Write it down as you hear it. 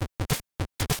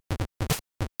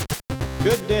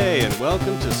Good day and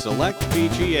welcome to Select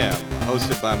BGM,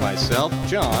 hosted by myself,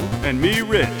 John, and me,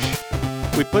 Rich.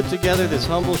 We put together this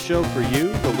humble show for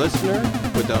you, the listener,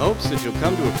 with the hopes that you'll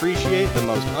come to appreciate the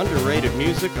most underrated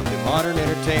music of the modern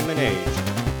entertainment age,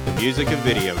 the music of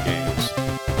video games.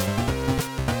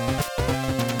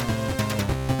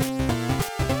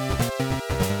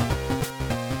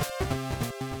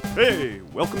 Hey,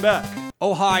 welcome back.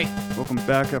 Oh, hi. Welcome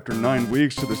back after 9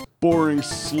 weeks to this boring,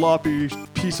 sloppy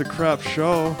piece of crap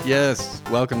show. Yes,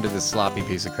 welcome to this sloppy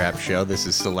piece of crap show. This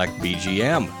is Select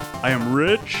BGM. I am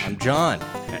Rich. I'm John.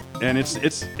 And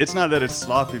it's not that it's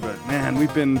sloppy, but man,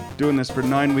 we've been doing this for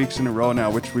 9 weeks in a row now,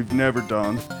 which we've never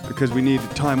done because we need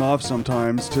time off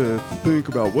sometimes to think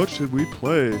about what should we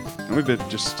play. And we've been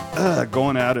just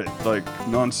going at it like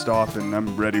nonstop, and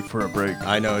I'm ready for a break.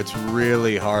 I know it's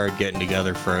really hard getting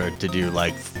together to do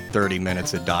like 30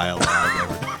 minutes of dialogue.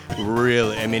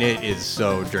 Really, I mean, it is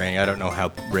so draining. I don't know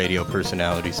how radio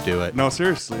personalities do it. No,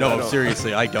 seriously.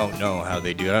 Seriously, I don't know how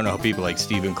they do it. I don't know how people like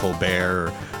Stephen Colbert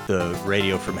or the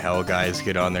Radio from Hell guys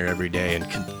get on there every day and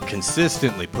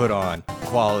consistently put on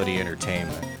quality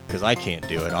entertainment. Because I can't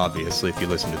do it, obviously, if you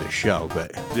listen to this show,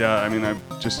 but... Yeah, I mean, I'm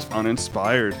just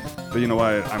uninspired. But you know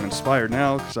why I'm inspired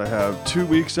now? Because I have 2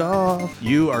 weeks off.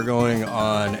 You are going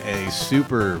on a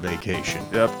super vacation.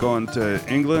 Yep, going to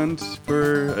England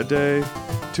for a day,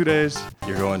 2 days.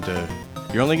 You're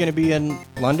only going to be in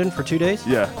London for 2 days?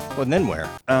 Yeah. Well, and then where?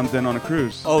 Then on a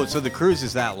cruise. Oh, so the cruise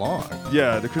is that long?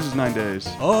 Yeah, the cruise is 9 days.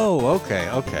 Oh,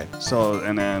 okay. So,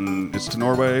 and then it's to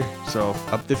Norway, so...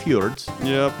 Up the fjords?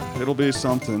 Yep, it'll be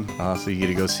something. So you get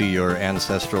to go see your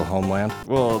ancestral homeland?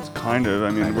 Well, it's kind of. I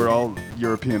mean, we're all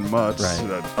European mutts,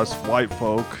 right. Us white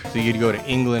folk. So you'd go to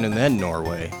England and then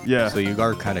Norway? Yeah. So you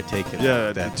are kind of taking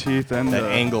the teeth and that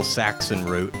Anglo-Saxon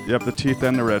route. Yep, the teeth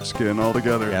and the redskin all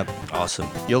together. Yep, awesome.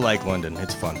 You'll like London.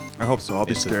 It's fun. I hope so. I'll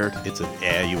be scared.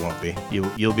 You won't be.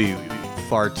 You'll be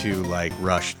far too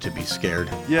rushed to be scared.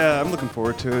 Yeah, I'm looking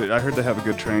forward to it. I heard they have a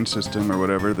good train system or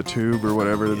whatever, the tube or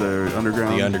whatever, the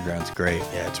underground. The underground's great.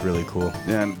 Yeah, it's really cool.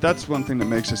 Yeah, and that's one thing that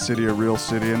makes a city a real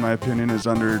city, in my opinion, is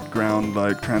underground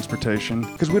transportation.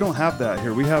 Because we don't have that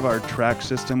here. We have our track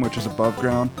system, which is above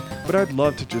ground. But I'd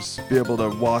love to just be able to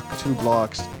walk 2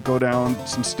 blocks, go down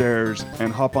some stairs,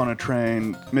 and hop on a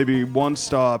train, maybe one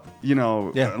stop,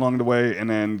 along the way, and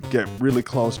then get really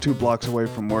close, 2 blocks away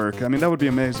from work. I mean, that would be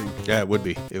amazing. Yeah, it would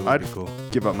be. I'd be cool.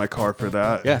 Give up my car for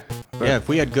that. Yeah. If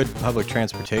we had good public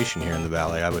transportation here in the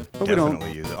valley, I would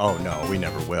definitely use it. Oh, no, we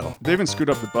never will. They even screwed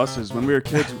up the buses. When we were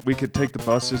kids, we could take the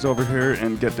buses over here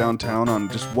and get downtown on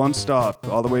just one stop,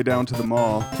 all the way down to the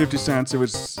mall. 50 cents. It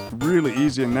was really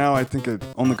easy, and now I think it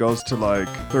only goes to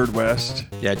Third West.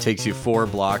 Yeah, it takes you 4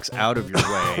 blocks out of your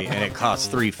way, and it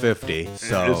costs $3.50.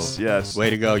 So, way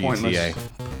to go, pointless. UTA.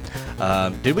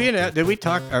 Did we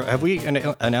talk? Or have we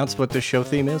announced what this show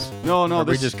theme is? No.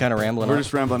 We're just kind of rambling on. We're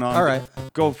just rambling on. All right.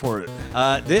 Go for it.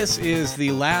 This is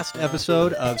the last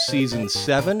episode of Season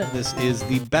 7. This is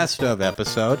the best of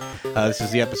episode. This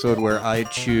is the episode where I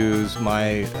choose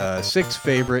my 6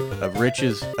 favorite of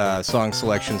Rich's song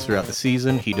selections throughout the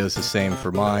season. He does the same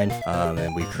for mine.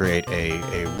 And we create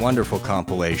a wonderful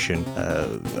compilation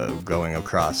going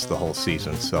across the whole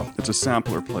season. So it's a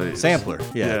sampler play. Sampler,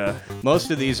 yeah. Most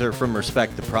of these are from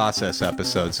Respect the Process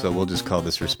episodes, so we'll just call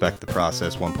this Respect the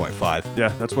Process 1.5. Yeah,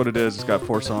 that's what it is. It's got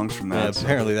 4 songs from that. Yeah,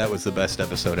 apparently that was the best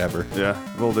episode ever. Yeah,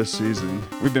 well, this season.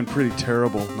 We've been pretty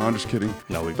terrible. No, I'm just kidding.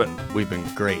 No, we've been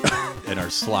great in our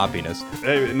sloppiness.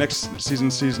 Hey, next season,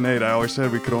 Season 8, I always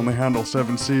said we could only handle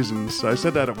 7 seasons. I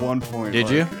said that at one point. Did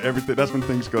you? That's when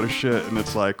things go to shit, and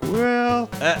it's like, well...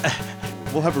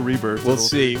 We'll have a rebirth. We'll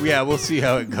see. Yeah, we'll see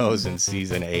how it goes in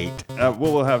Season 8.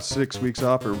 We'll have 6 weeks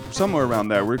off or somewhere around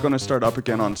there. We're going to start up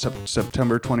again on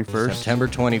September 21st. September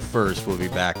 21st, we'll be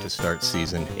back to start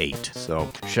Season 8.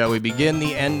 So, shall we begin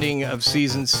the ending of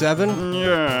Season 7?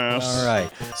 Yes. All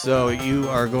right. So, you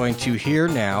are going to hear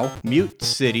now Mute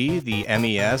City, the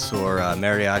MES or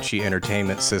Mariachi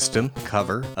Entertainment System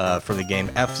cover from the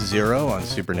game F-Zero on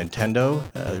Super Nintendo.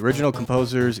 The original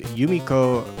composers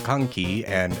Yumiko Kanki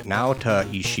and Naota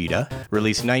Ishida.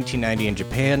 Released 1990 in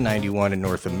Japan, 91 in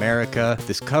North America.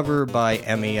 This cover by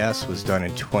MES was done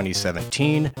in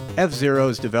 2017. F-Zero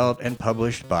is developed and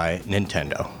published by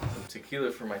Nintendo.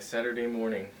 Tequila for my Saturday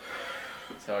morning.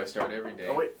 That's how I start every day.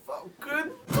 Oh wait,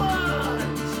 good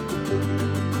punch!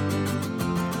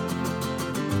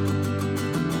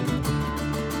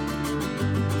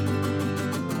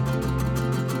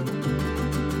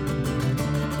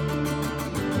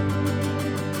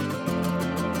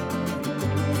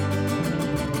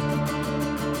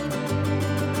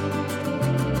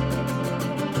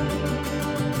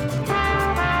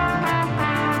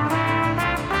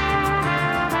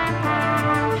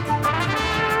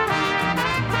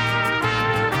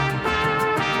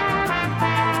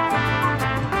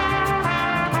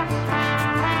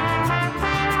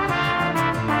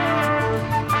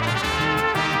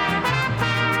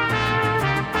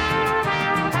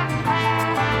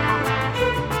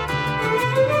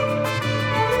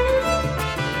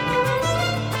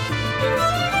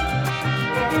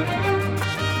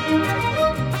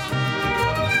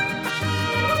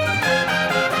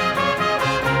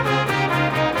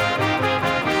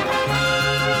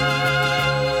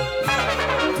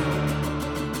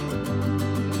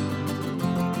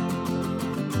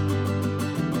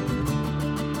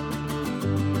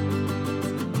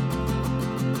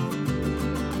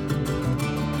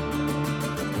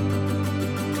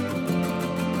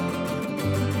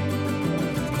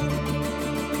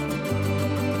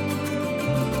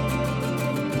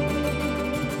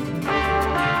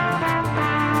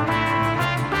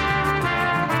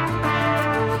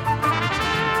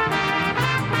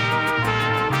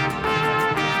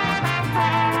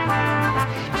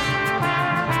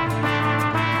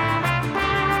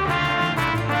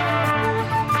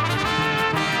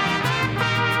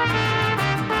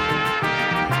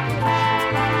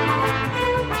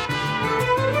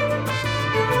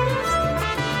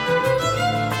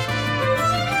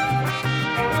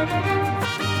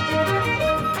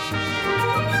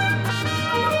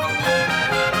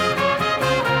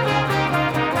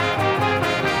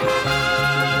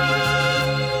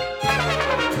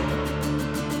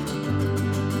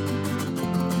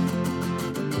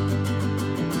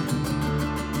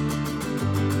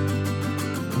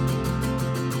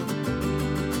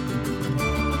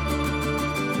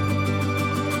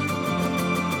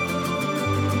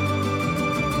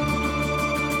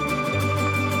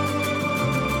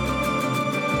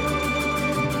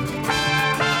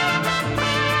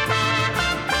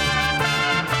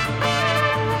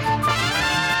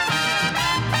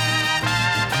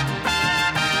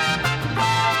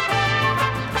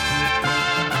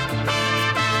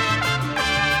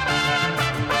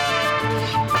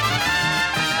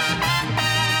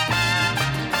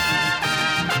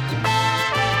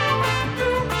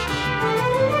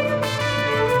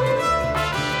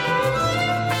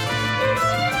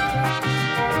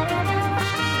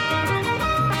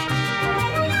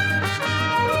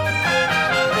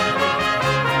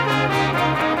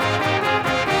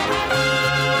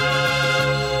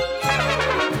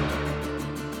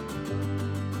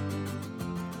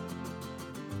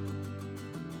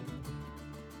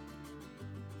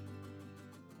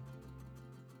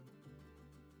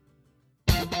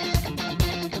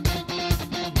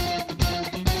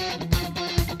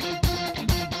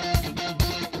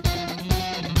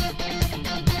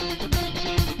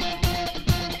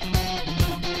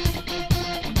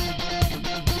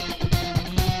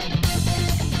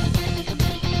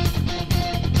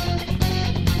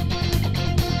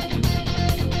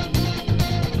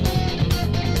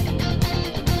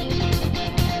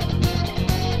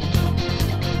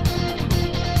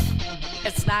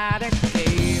 not a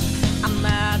game. I'm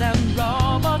not a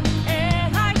robot,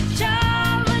 and I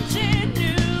challenge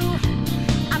you.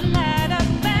 I'm not a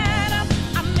phantom,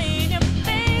 I'm in your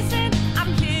face, and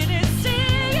I'm here to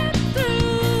see it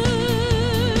through.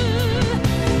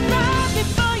 Right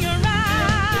before your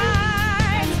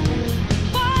eyes,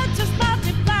 words just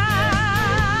multiply.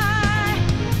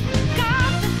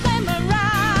 Got the flame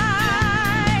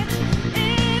right,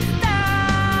 it's time.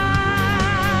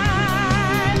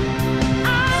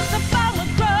 I'm the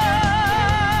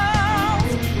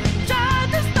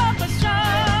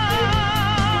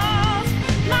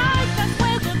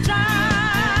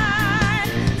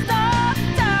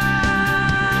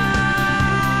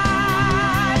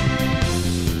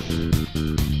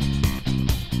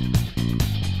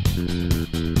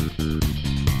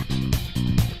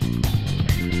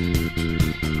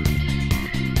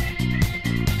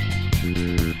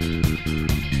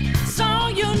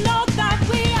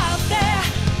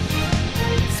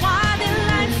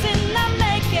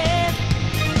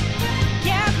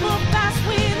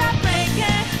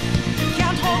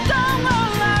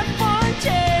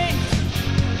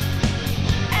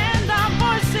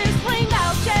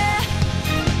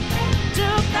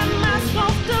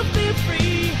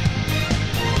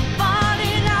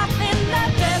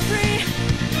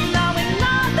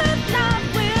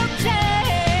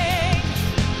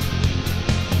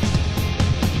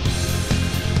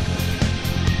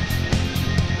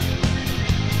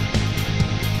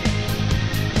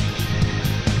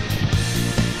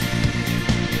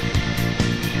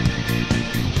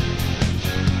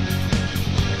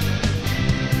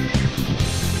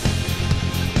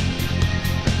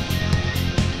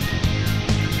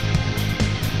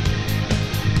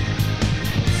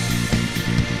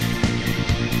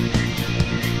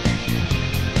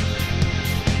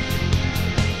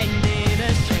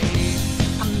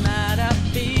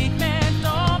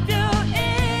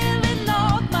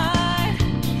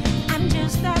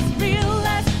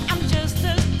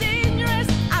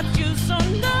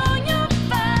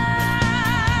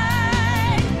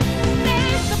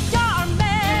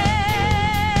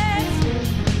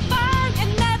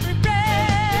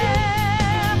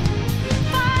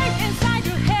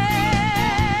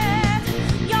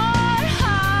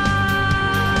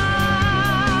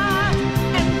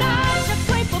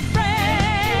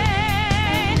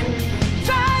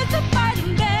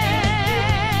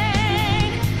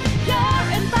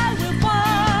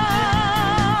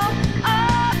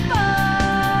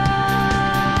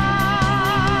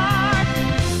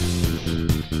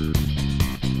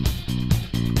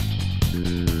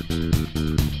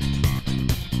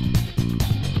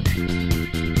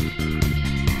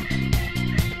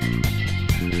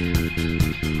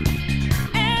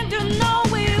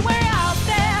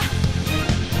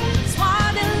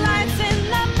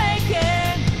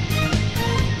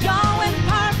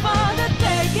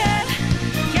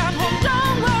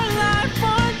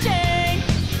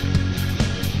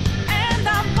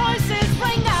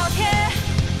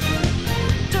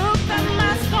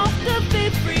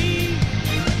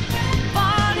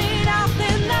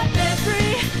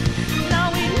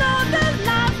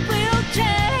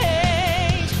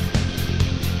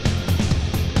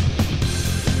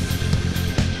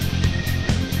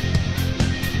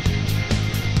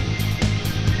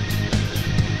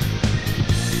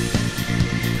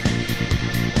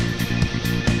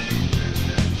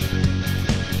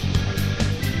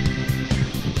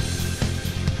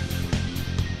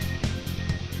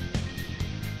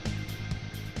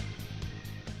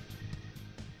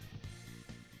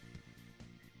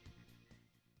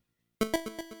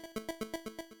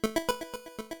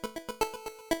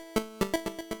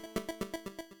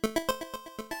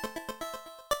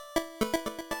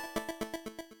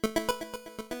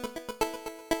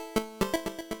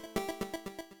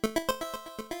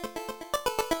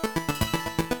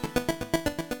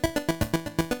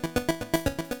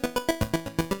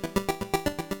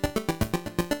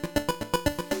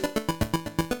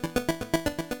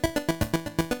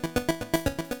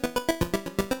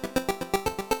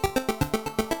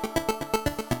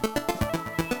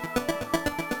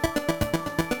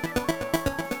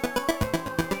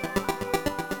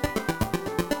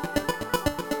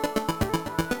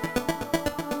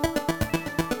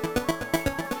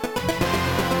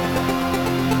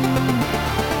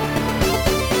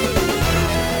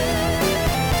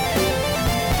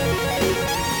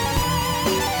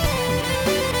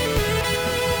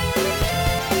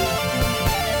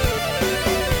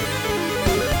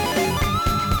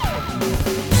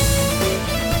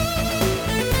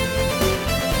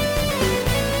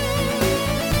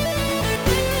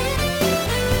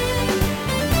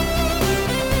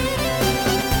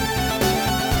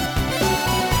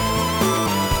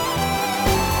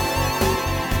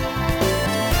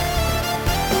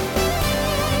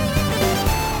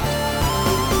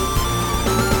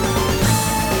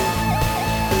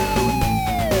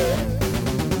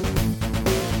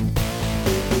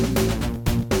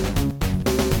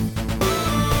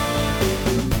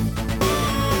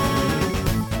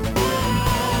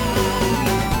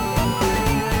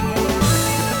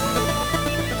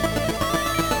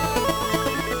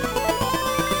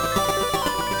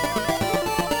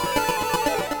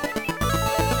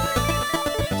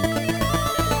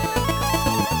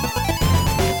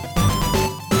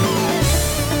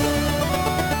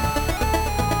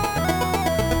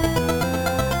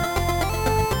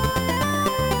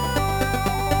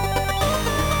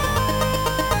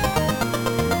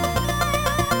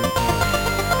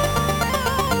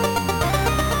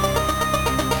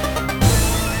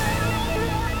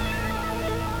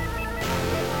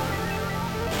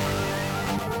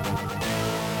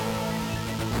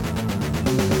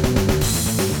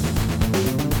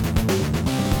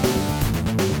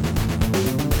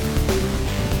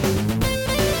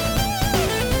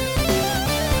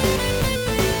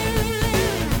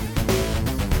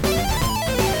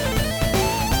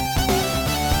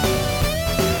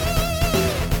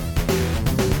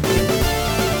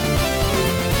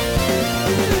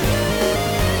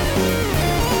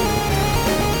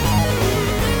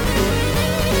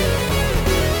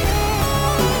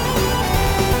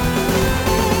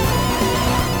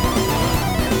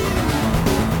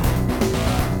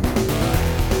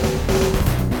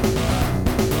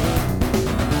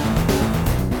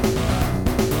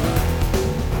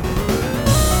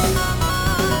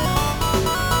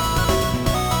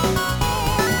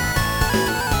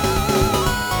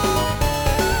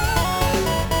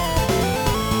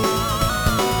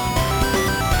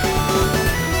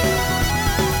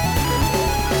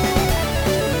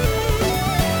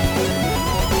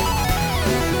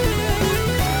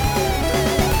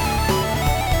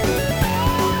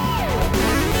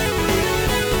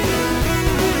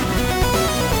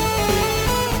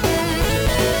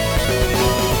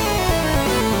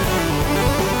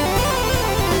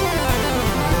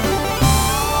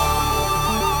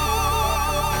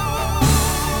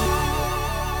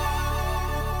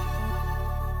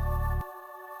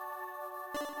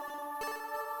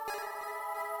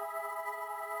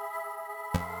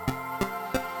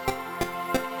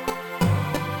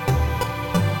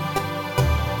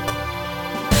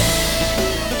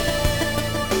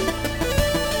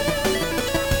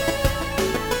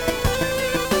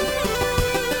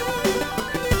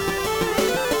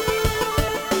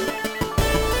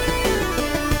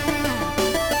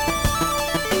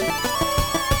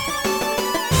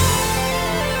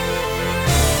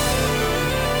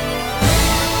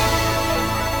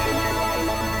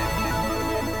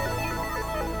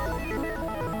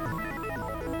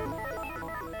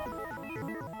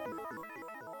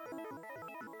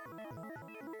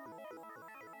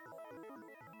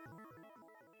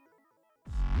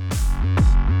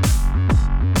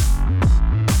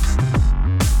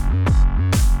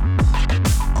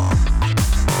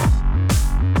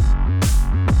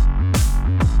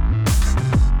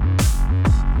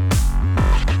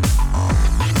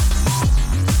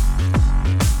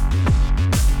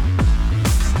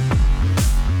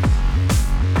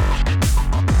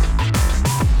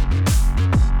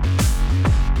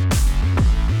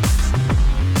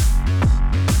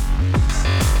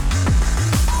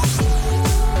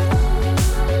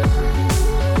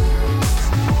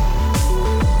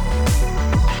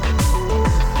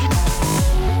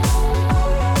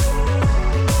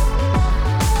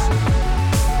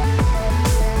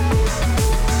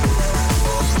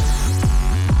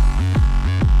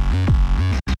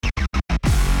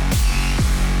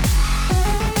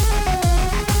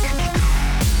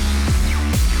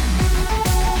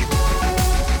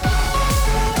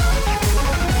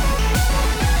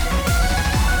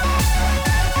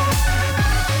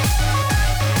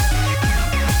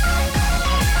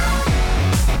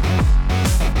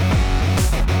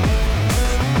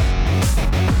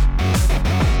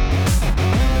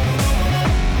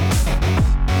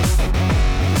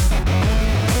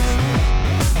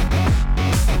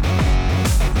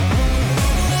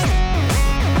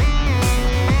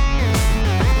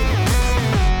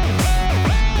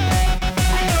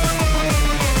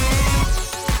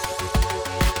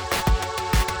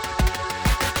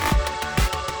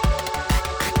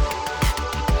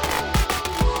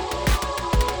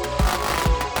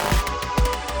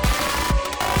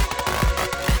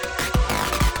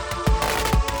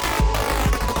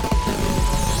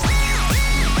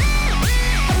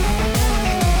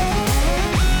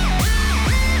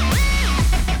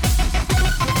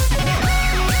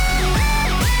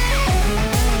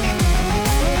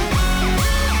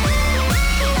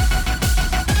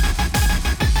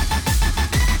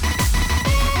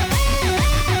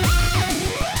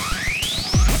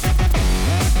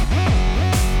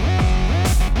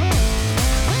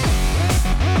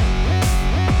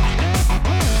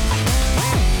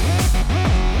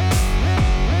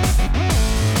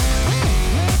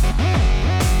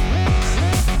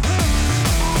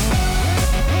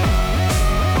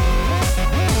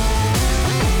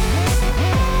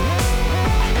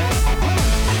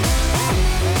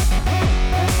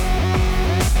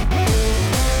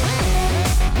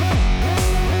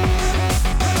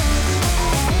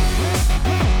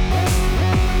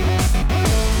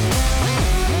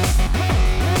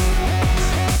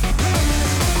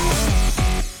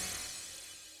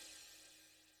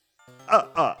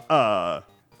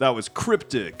That was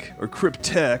Cryptic, or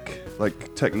Cryptek,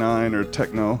 like Tech 9 or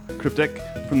Techno. Cryptic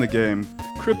from the game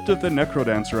Crypt of the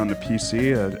Necrodancer on the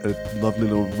PC, a lovely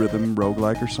little rhythm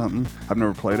roguelike or something. I've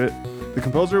never played it. The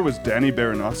composer was Danny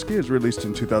Baranowski. It was released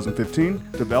in 2015,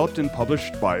 developed and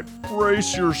published by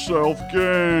Brace Yourself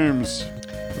Games.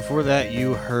 Before that,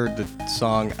 you heard the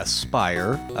song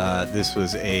Aspire. This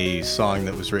was a song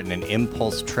that was written in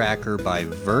Impulse Tracker by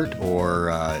Vert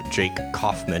or Jake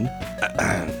Kaufman.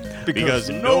 Because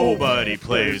nobody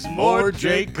plays more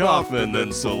Jake Kaufman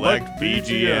than Select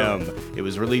BGM. It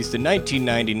was released in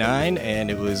 1999,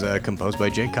 and it was composed by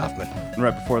Jake Kaufman. And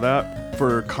right before that,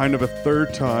 for kind of a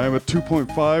third time, a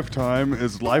 2.5 time,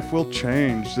 is Life Will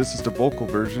Change. This is the vocal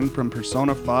version from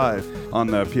Persona 5 on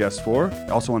the PS4,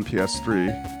 also on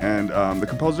PS3. And the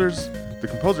composer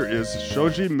is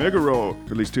Shoji Meguro,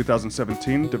 released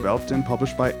 2017, developed and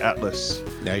published by Atlas.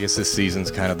 Yeah, I guess this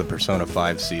season's kind of the Persona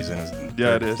 5 season.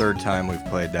 Yeah, it is. Third time we've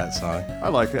played that song. I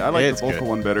like it. I like It's the vocal good.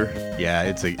 one better. Yeah,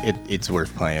 it's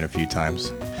worth playing a few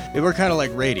times. We're kind of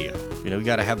like radio. You know, we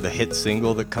got to have the hit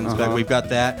single that comes back. We've got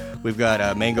that. We've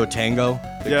got Mango Tango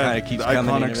that Yeah, kind of keeps the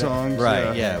coming iconic into it. songs,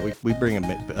 Right, yeah. we bring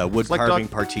a wood like carving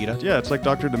partita. Yeah, it's like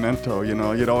Dr. Demento, you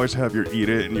know. You'd always have your Eat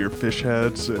It and your Fish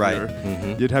Heads. And Right.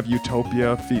 your- You'd have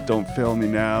Utopia, Feet Don't Fail Me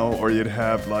Now. Or you'd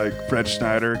have, like, Fred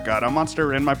Schneider, Got a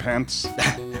Monster in My Pants.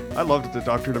 I loved the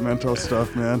Dr. Demento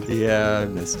stuff, man. Yeah, I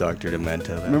miss Dr.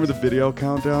 Demento. Remember the video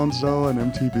countdowns, though, on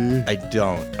MTV? I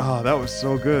don't. Oh, that was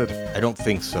so good. I don't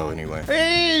think so, anyway.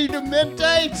 Hey,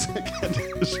 Dementites! I can't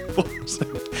do this voice.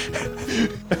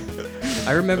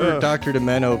 I remember Dr.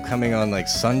 Demento coming on, like,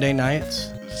 Sunday nights.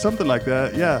 Something like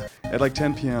that, yeah. At like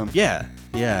 10 p.m. Yeah.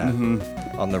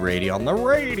 On the radio.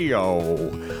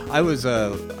 I was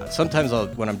sometimes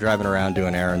when I'm driving around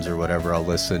doing errands or whatever, I'll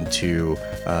listen to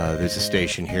there's a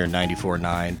station here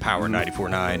 94.9 Power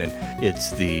 94.9, and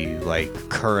it's the like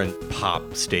current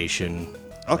pop station,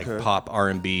 Okay. like pop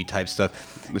R&B type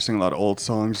stuff. They sing a lot of old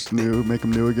songs, make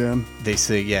them new again. They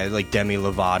sing like Demi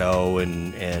Lovato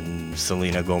and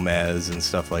Selena Gomez and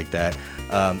stuff like that.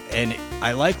 And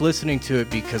I like listening to it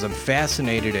because I'm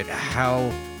fascinated at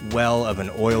how well of an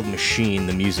oiled machine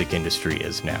the music industry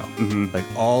is now. Like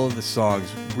all of the songs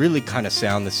really kind of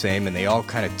sound the same, and they all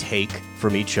kind of take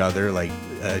from each other, like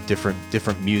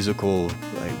different musical,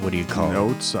 like what do you call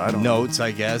Notes? them? I don't know. Notes,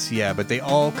 I guess. Yeah, but they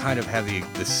all kind of have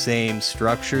the same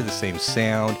structure, the same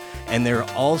sound, and they're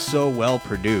all so well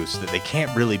produced that they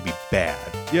can't really be bad.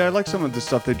 Yeah, I like some of the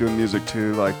stuff they do in music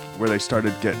too, like where they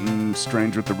started getting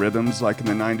strange with the rhythms, like in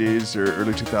the 90s or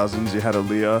early 2000s, you had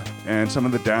Aaliyah, and some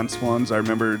of the dance ones, I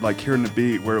remember like hearing the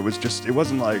beat where it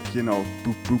wasn't like, you know,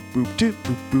 boop, boop, boop, doo,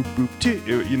 boop, boop, boop,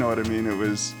 doo, you know what I mean? It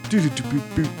was doo, doo, doo,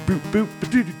 boop, boop, boop, boop,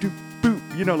 doo, doo, doo,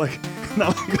 boop, you know, like,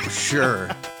 not like Sure.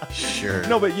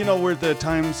 No, but you know where the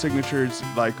time signatures,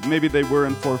 like maybe they were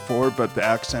in 4/4, but the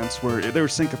accents they were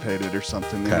syncopated or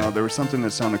something. You Okay. know, there was something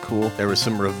that sounded cool. There was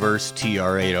some reverse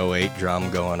TR-808 drum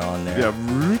going on there. Yeah,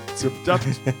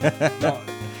 no,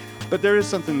 but there is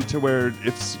something to where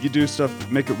if you do stuff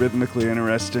that make it rhythmically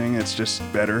interesting, it's just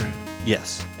better.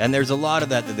 Yes, and there's a lot of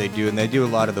that they do, and they do a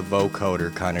lot of the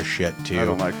vocoder kind of shit too. I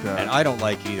don't like that. and I don't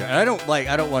like either. And I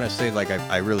don't want to say like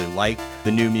I really like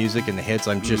the new music and the hits.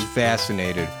 I'm just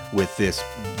fascinated with this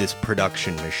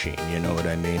production machine. You know what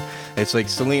I mean? It's like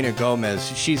Selena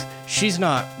Gomez. She's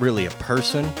not really a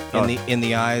person in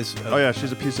the eyes. Of, Oh yeah,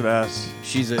 she's a piece of ass.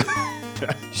 She's a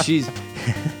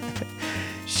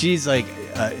she's like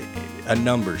a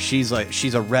number. She's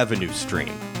a revenue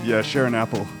stream. Yeah, Sharon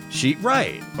Apple.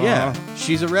 Yeah,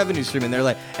 she's a revenue stream, and they're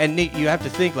like, and you have to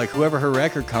think like whoever her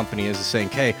record company is saying,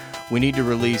 "Okay, we need to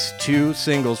release 2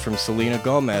 singles from Selena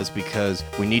Gomez because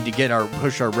we need to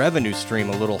push our revenue stream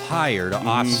a little higher to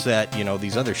offset, you know,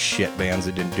 these other shit bands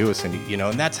that didn't do us any, you know."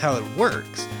 And that's how it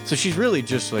works. So she's really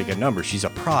just like a number. She's a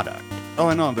product. Oh,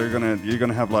 I know. You're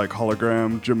gonna have like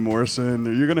hologram Jim Morrison.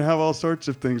 Or you're gonna have all sorts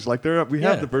of things. Like we have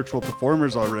Yeah. the virtual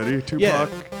performers already. Tupac. Yeah.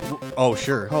 Oh,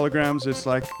 sure. Holograms. It's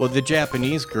like Well, the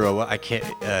Japanese girl, I can't,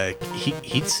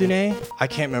 Hitsune? I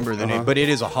can't remember the name, but it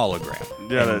is a hologram.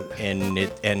 Yeah, and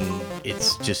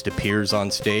it's just appears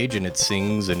on stage and it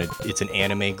sings and it's an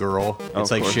anime girl. of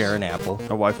It's like course. Sharon Apple,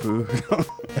 a waifu.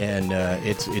 and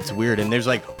it's weird. And there's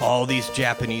like all these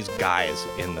Japanese guys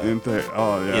in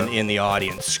the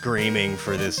audience screaming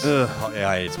for this. Ugh.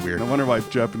 Yeah, it's weird. No wonder why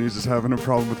Japanese is having a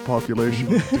problem with population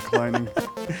declining.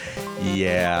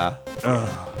 Yeah.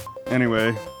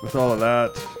 Anyway, with all of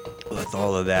that, with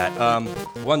all of that.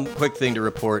 One quick thing to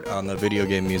report on the video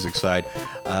game music side.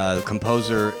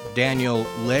 Composer Daniel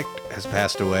Licht has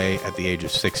passed away at the age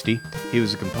of 60. He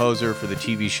was a composer for the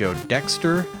TV show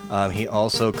Dexter. He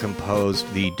also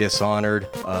composed the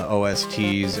Dishonored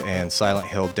OSTs and Silent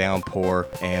Hill Downpour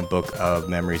and Book of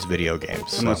Memories video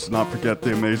games. And let's not forget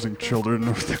the amazing Children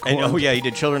of the Corn. And, oh yeah, he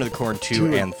did Children of the Corn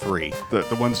 2 and 3.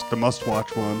 The ones, the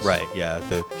must-watch ones. Right, yeah.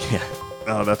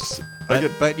 Oh, that's...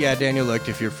 But yeah, Daniel Licht,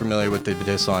 if you're familiar with the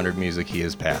Dishonored music, he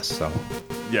is passed, so...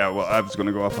 Yeah, well, I was going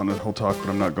to go off on the whole talk, but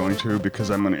I'm not going to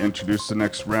because I'm going to introduce the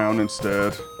next round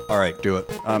instead. All right, do it.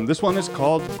 This one is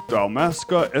called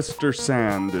Dalmasca Esther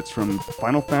Sand. It's from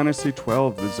Final Fantasy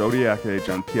XII, the Zodiac Age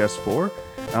on PS4.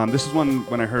 This is one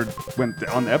when I heard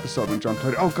on the episode when John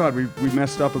played it. Oh god, we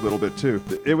messed up a little bit too.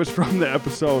 It was from the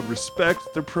episode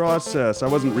Respect the Process. I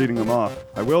wasn't reading them off.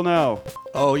 I will now.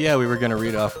 Oh yeah, we were gonna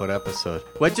read off what episode.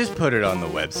 Well, just put it on the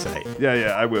website.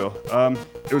 Yeah, I will.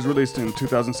 It was released in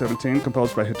 2017,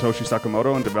 composed by Hitoshi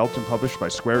Sakamoto and developed and published by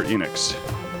Square Enix.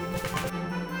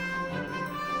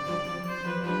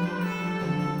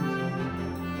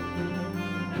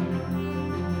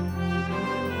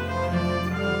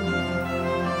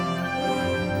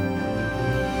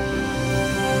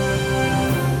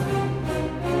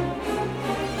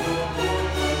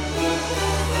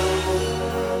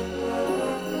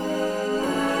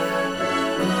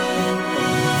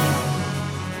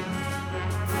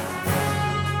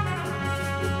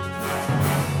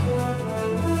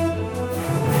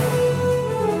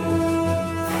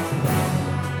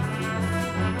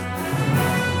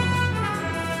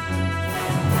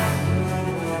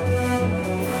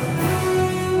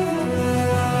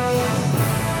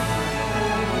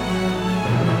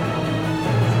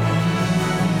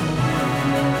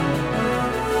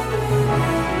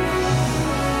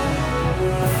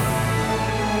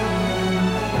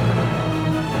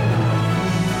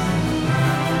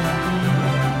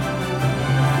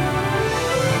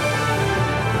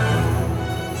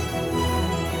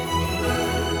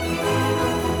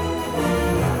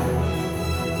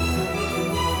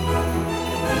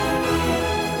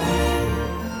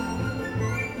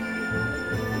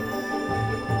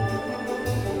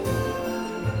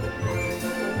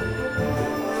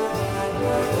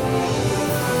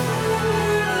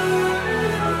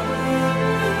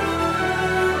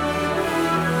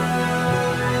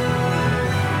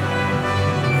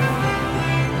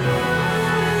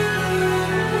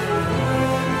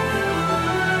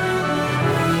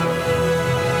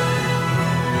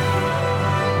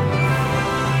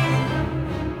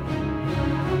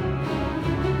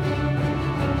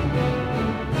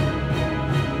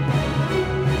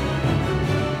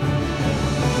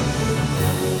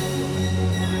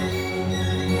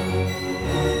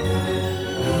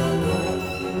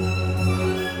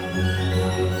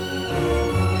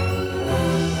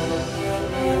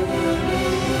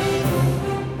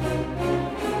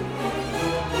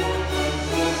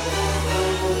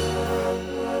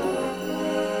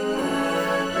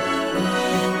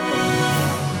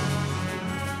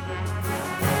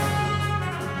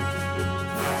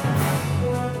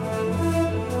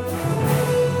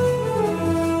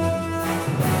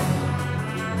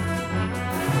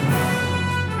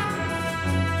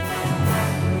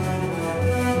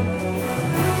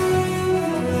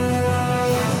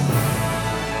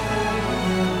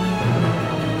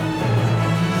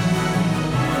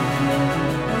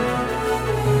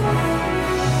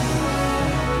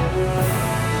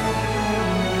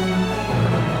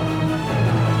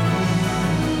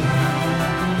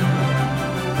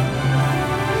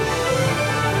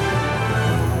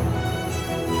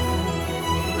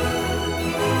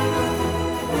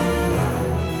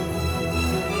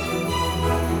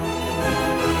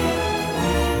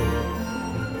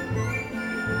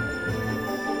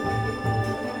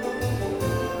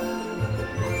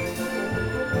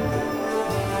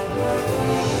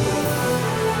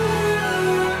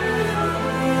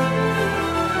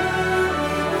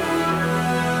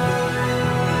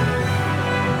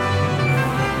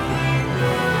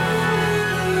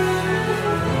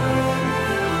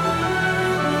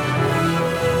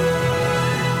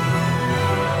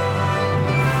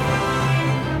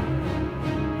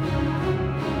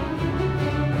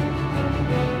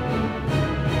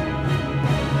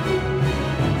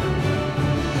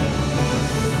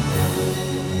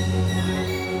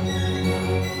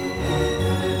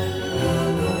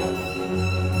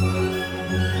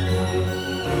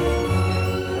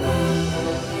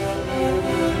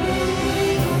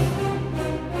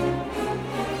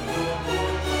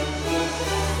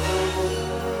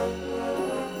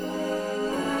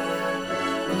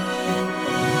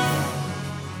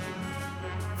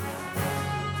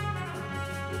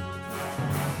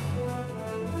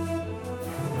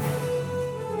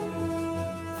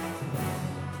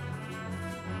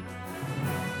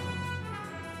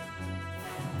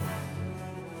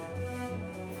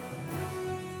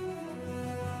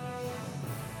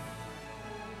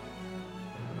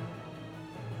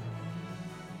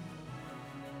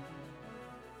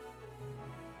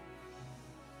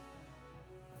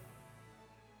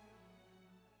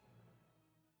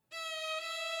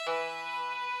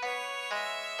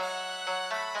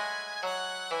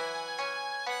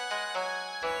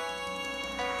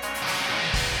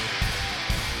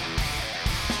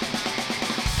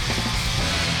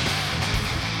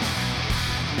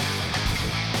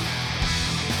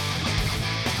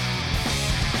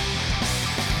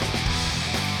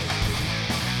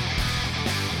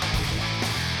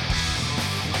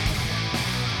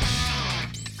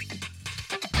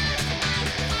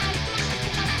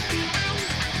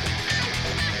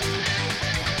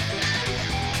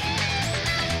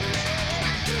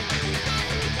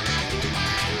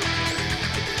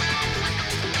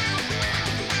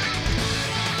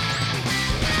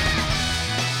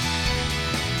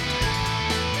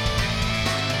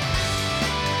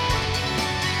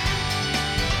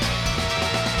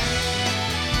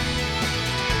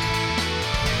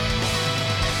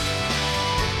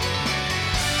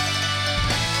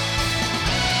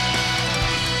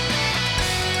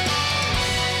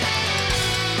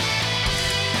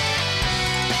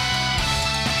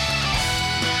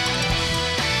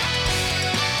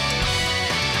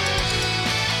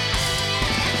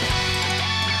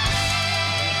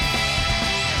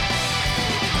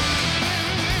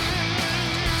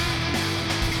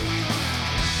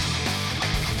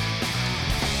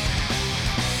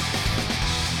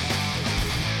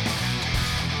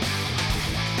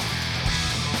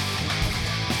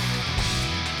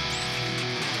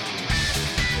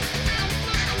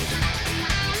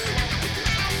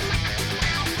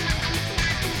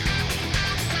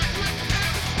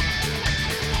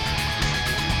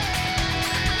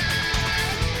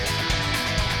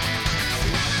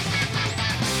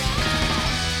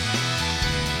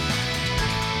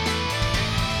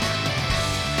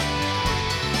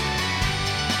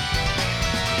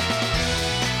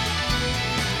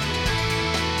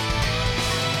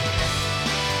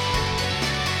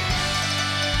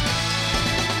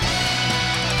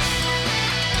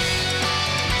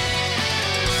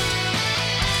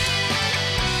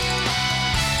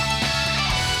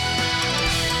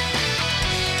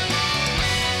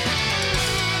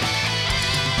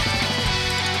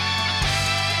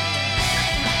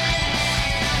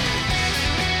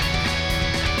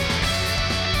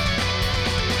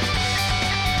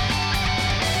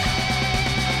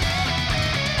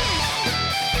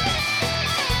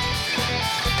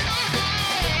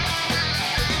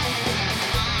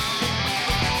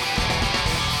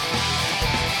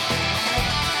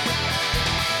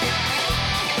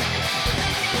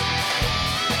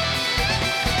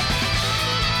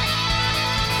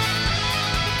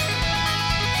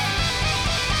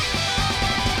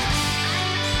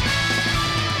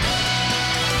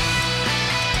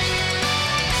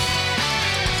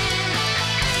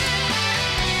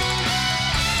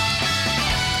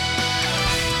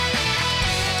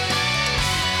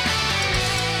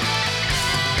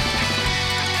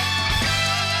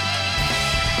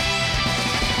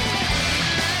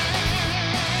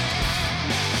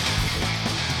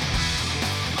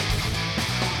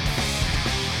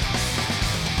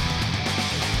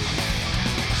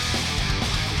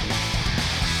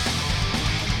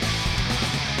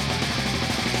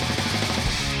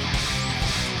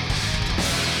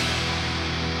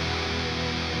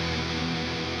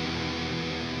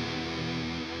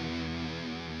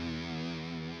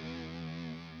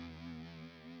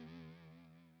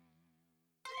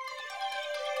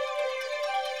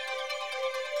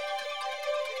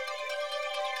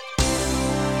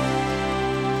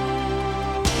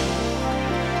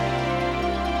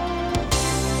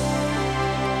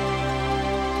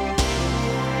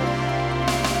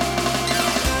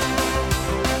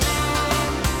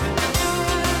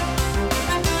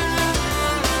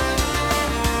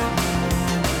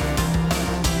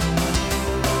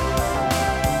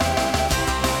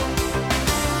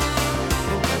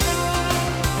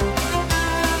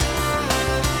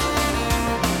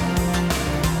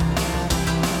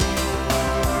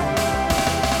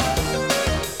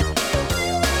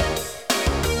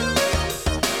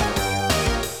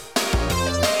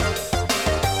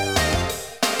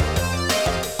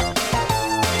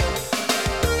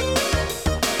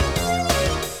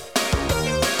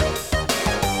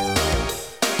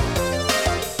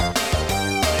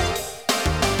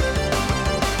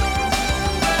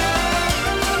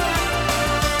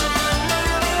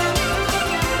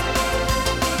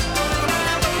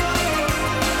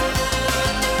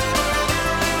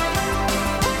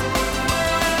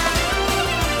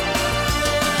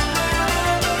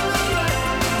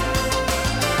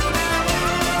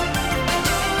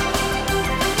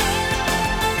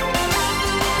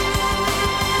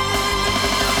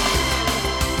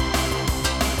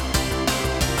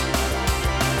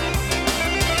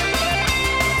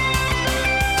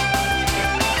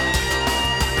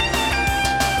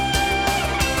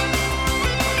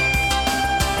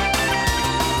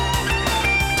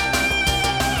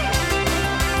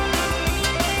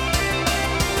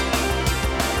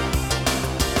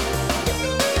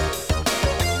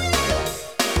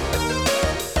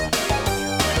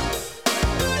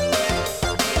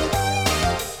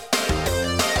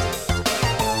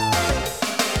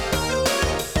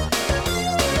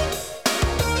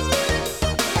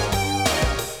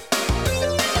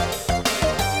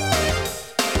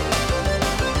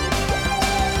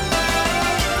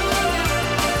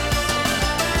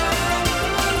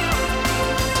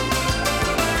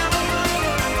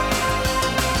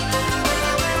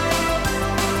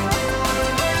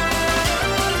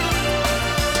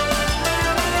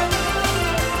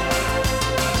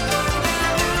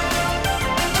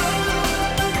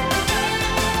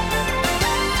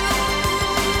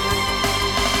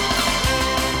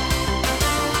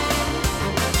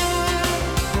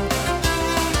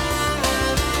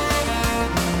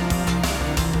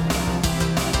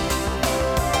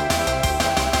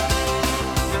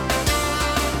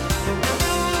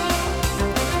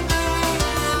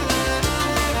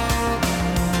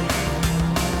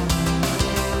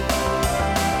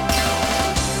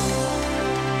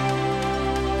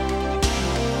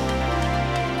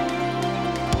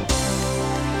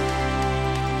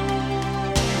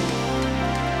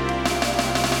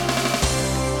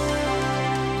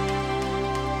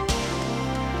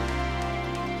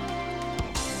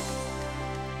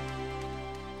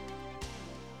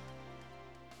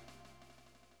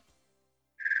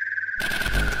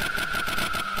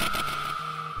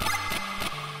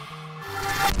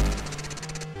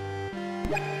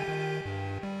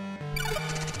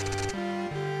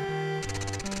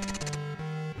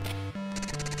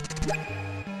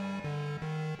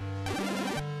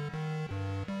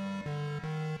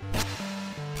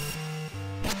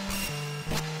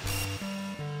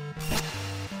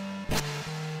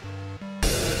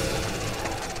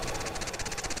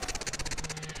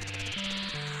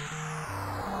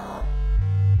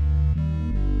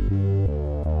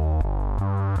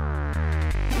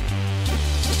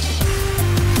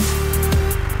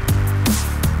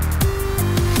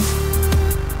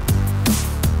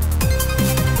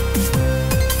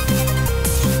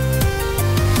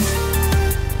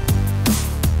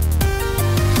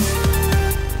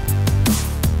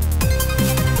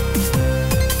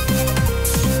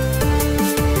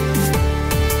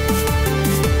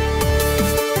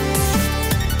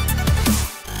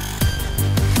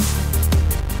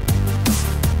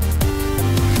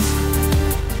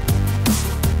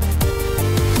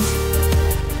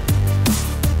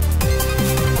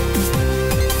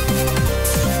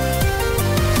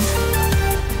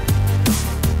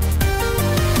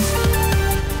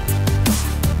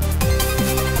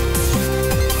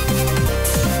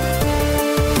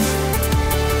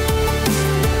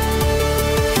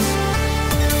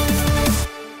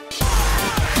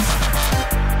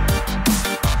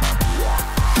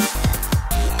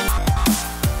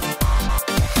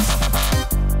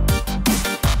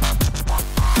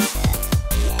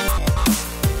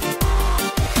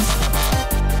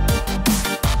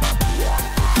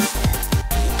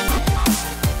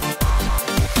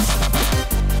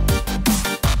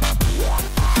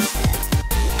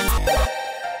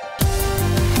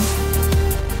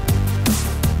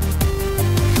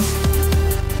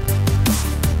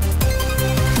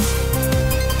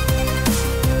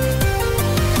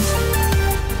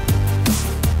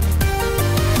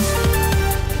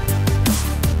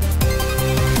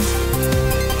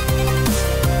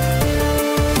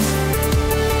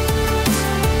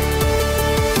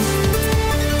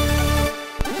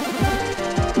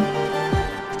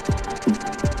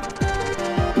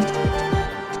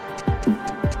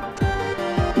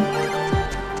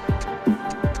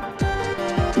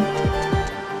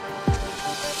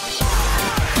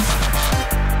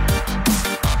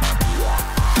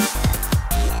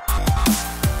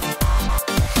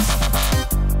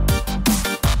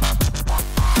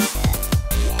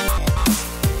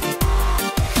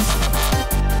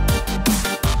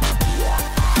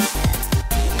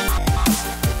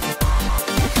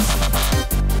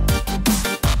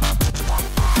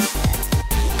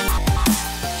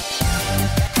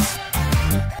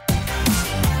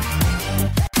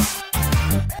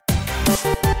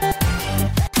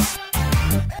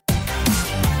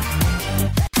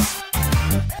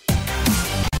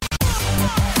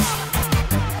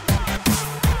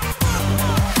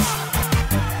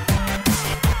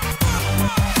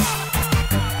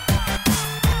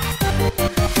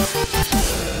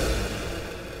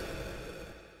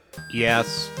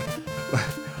 Yes.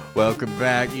 Welcome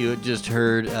back. You had just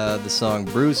heard the song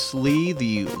Bruce Lee,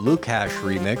 the Lukash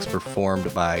remix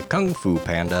performed by Kung Fu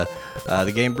Panda.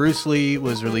 The game Bruce Lee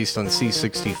was released on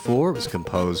C64. It was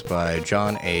composed by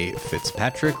John A.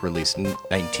 Fitzpatrick, released in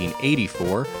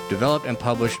 1984, developed and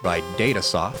published by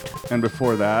Datasoft. And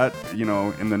before that, you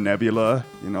know, in the nebula,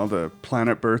 you know, the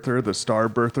planet birther, the star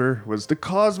birther, was the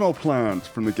Cosmo Plant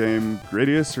from the game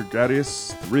Gradius or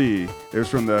Gradius 3. It was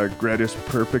from the Gradius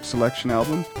Perfect Selection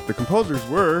album. The composers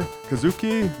were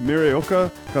Kazuki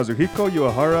Miraoka, Kazuhiko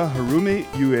Uehara, Harumi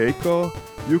Ueiko,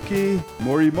 Yuki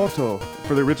Morimoto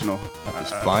for the original. It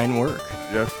was fine work.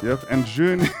 Yep. And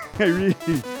Jun Airi,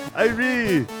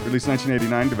 released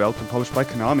 1989, developed and published by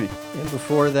Konami. And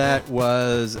before that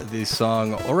was the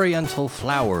song Oriental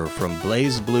Flower from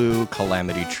Blaze Blue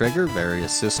Calamity Trigger,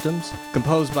 various systems,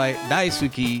 composed by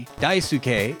Daisuke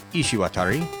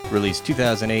Ishiwatari, released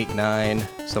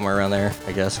 2008-9, somewhere around there,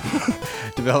 I guess.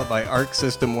 Developed by Arc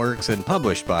System Works and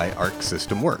published by Arc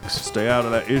System Works. Stay out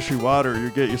of that Ishi water, you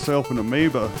get yourself an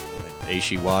amoeba.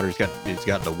 Aishi water, it's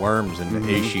got the worms in the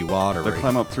Aishi water. They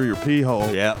climb up through your pee hole.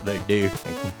 Yeah, they do.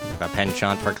 A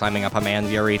penchant for climbing up a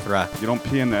man's urethra. You don't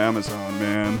pee in the Amazon,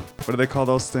 man. What do they call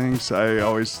those things?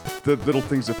 The little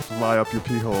things that fly up your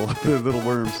pee hole. The little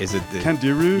worms. Is it the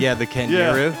Kandiru? Yeah, the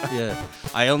Kandiru. Yeah.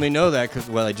 I only know that because,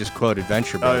 well, I just quoted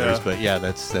Venture Brothers, yeah. but yeah,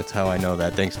 that's how I know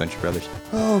that. Thanks, Venture Brothers.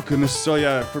 Oh, goodness. So,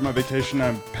 yeah, for my vacation,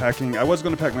 I'm packing. I was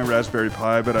going to pack my Raspberry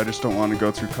Pi, but I just don't want to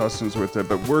go through customs with it.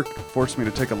 But work forced me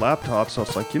to take a laptop, so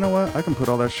it's like, you know what? I can put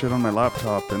all that shit on my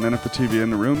laptop. And then if the TV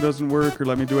in the room doesn't work or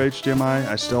let me do HDMI,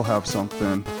 I still have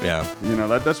something. Yeah. You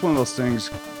know, that's one of those things.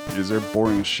 Is there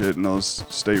boring shit in those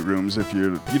staterooms if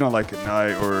you're, you know, like at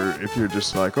night, or if you're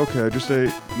just like, okay, I just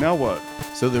ate, now what?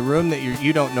 So the room that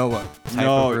you don't know what type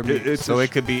of room.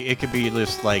 It could be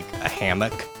just like a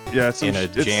hammock. Yeah, it's in a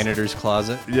janitor's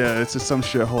closet. Yeah, it's just some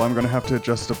shithole. I'm gonna have to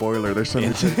adjust the boiler. There's some.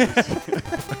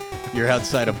 You're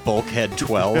outside of Bulkhead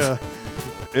 12. Yeah.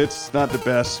 It's not the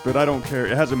best, but I don't care.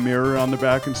 It has a mirror on the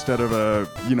back instead of a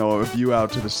view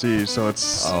out to the sea, so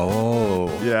it's... Oh.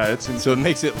 Yeah, so it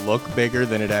makes it look bigger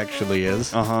than it actually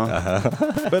is?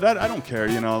 But I don't care,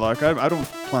 you know, like, I don't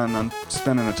plan on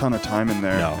spending a ton of time in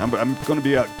there. No. I'm going to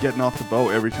be out getting off the boat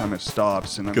every time it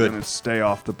stops, and I'm going to stay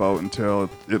off the boat until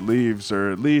it leaves,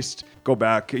 or at least go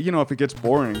back. You know, if it gets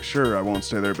boring, sure, I won't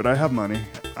stay there, but I have money.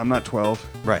 I'm not 12.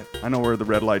 Right. I know where the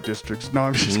red light districts... No,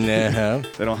 I'm just kidding. No.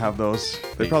 They don't have those.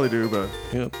 They probably do, but...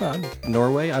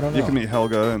 Norway? I don't know. You can meet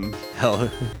Helga and...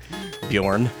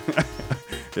 Bjorn.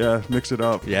 Yeah, mix it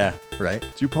up. Yeah, right. Do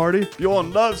you party?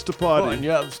 Bjorn loves to party. Bjorn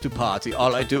loves to party.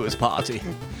 All I do is party.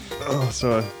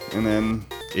 And then...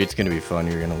 It's going to be fun.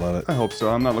 You're going to love it. I hope so.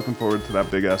 I'm not looking forward to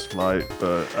that big-ass flight,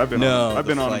 but I've been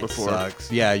on it before. Sucks.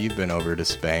 Yeah, you've been over to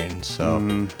Spain,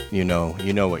 so you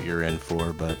know what you're in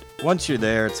for. But once you're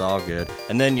there, it's all good.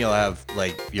 And then you'll have,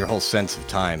 like, your whole sense of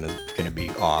time is going to be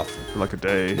off. For like a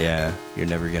day. Yeah, you're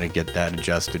never going to get that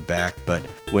adjusted back. But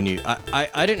when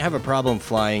I didn't have a problem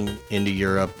flying into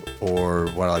Europe or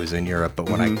while I was in Europe, but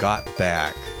when I got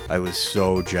back, I was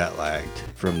so jet lagged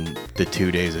from the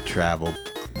 2 days of travel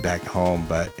back home,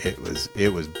 but it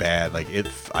was bad. Like,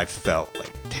 I felt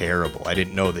like terrible. I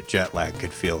didn't know that jet lag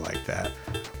could feel like that.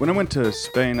 When I went to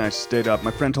Spain, I stayed up.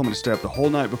 My friend told me to stay up the whole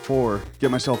night before,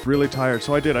 get myself really tired.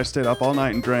 So I did. I stayed up all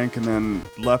night and drank, and then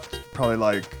left probably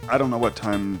like, I don't know what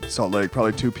time, Salt Lake,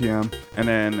 probably 2 p.m. And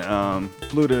then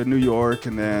flew to New York,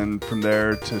 and then from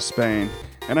there to Spain.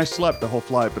 And I slept the whole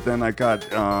flight, but then I got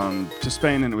to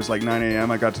Spain, and it was like 9 a.m.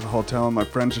 I got to the hotel, and my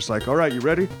friend's just like, all right, you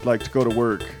ready? Like, to go to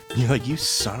work. You're like, you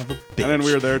son of a bitch. And then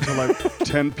we were there till like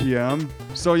 10 p.m.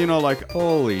 So, you know, like...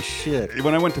 Holy shit.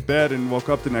 When I went to bed and woke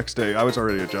up the next day, I was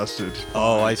already adjusted.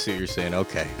 Oh, I see what you're saying.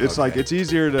 Okay. It's like, it's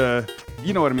easier to,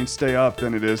 you know what I mean, stay up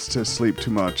than it is to sleep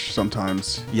too much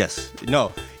sometimes. Yes.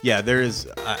 No. Yeah, there is...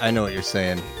 I know what you're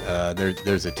saying.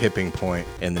 There's a tipping point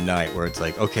in the night where it's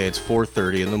like, okay, it's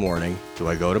 4:30 in the morning. Do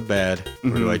I go to bed, or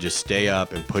do I just stay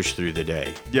up and push through the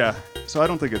day? Yeah. So I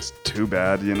don't think it's too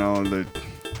bad, you know,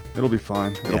 it'll be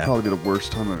fine. It'll probably be the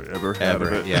worst time I've ever had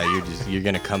of it. Yeah, you're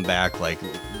gonna come back like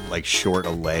short a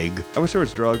leg. I wish there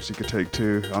was drugs you could take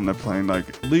too on the plane,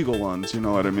 like legal ones. You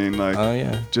know what I mean? Like, oh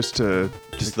yeah, just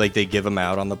like they give them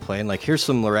out on the plane. Like, here's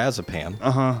some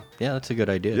lorazepam. Yeah, that's a good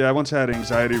idea. Yeah, I once had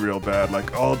anxiety real bad,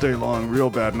 like all day long,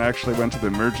 real bad, and I actually went to the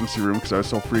emergency room because I was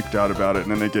so freaked out about it.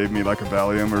 And then they gave me like a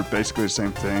Valium, or basically the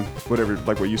same thing, whatever,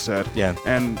 like what you said. Yeah.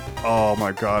 And oh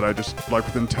my god, I just like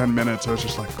within 10 minutes, I was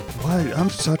just like, what? I'm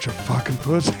such a fucking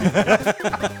pussy.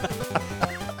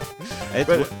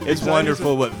 But It's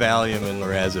wonderful what Valium and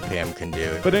lorazepam can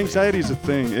do. But anxiety's a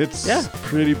thing. It's Yeah.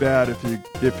 pretty bad if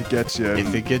it gets you.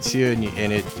 If it gets you,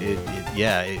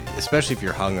 especially if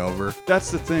you're hungover.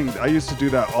 That's the thing. I used to do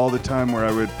that all the time where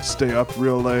I would stay up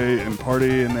real late and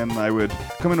party, and then I would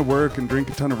come into work and drink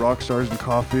a ton of rock stars and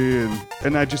coffee,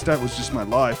 and that was just my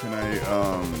life. And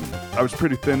I was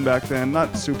pretty thin back then,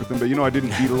 not super thin, but I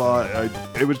didn't eat a lot.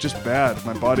 It was just bad.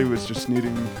 My body was just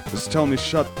was telling me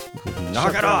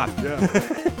Knock it down. off. Yeah.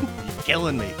 You're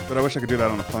killing me. But I wish I could do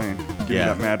that on a plane. Give me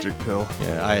Yeah. that magic pill.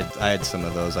 Yeah, I had some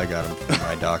of those. I got them from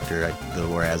my doctor, the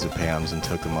lorazepams, and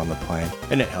took them on the plane,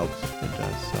 and it helps. It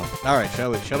does. So, all right,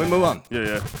 shall we move on?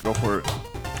 Yeah, go for it.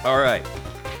 All right.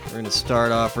 We're going to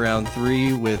start off round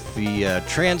 3 with the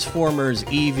Transformers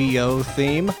EVO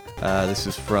theme. This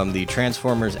is from the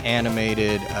Transformers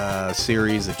animated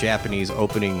series, the Japanese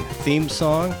opening theme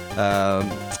song.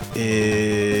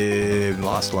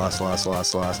 Lost.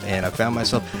 And I found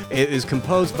myself. It is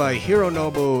composed by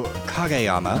Hironobu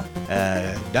Kageyama.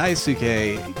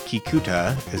 Daisuke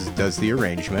Kikuta does the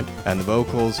arrangement, and the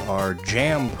vocals are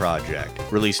Jam Project.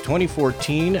 Released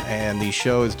 2014, and the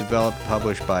show is developed and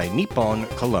published by Nippon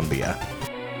Columbia.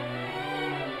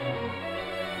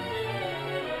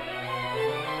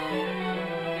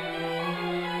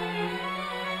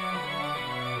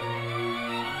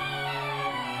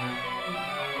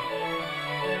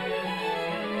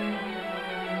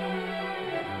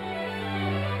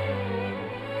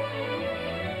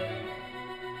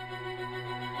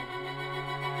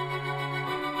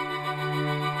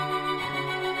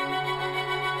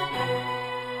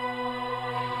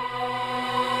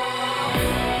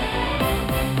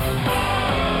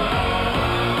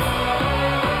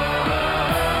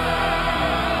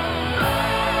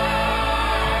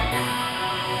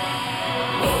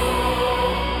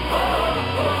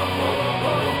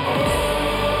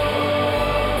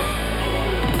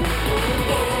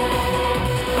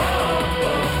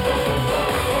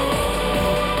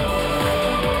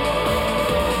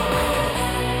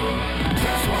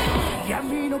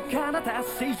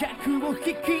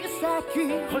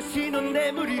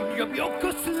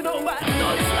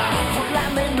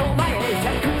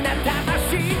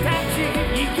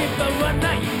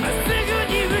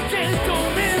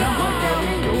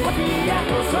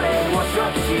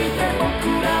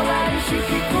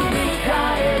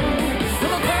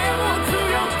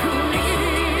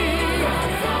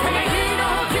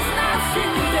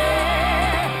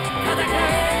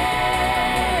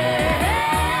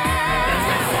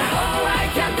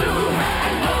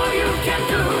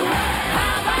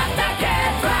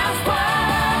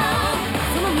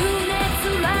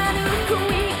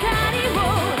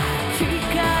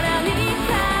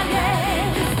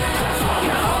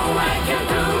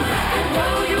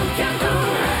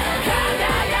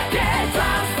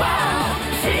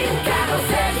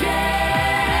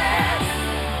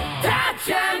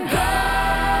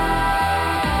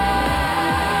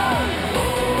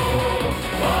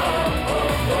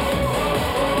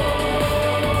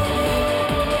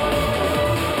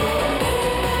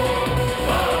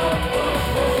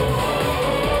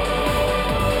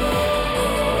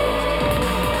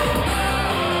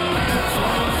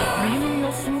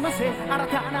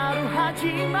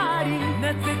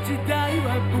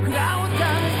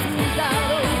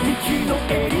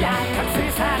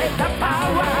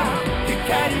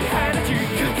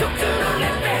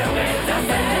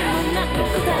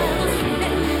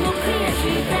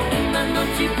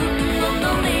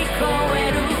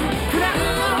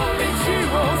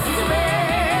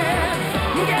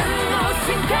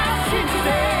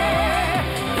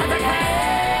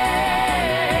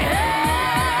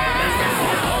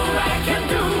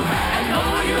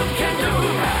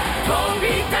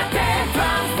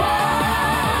 Transform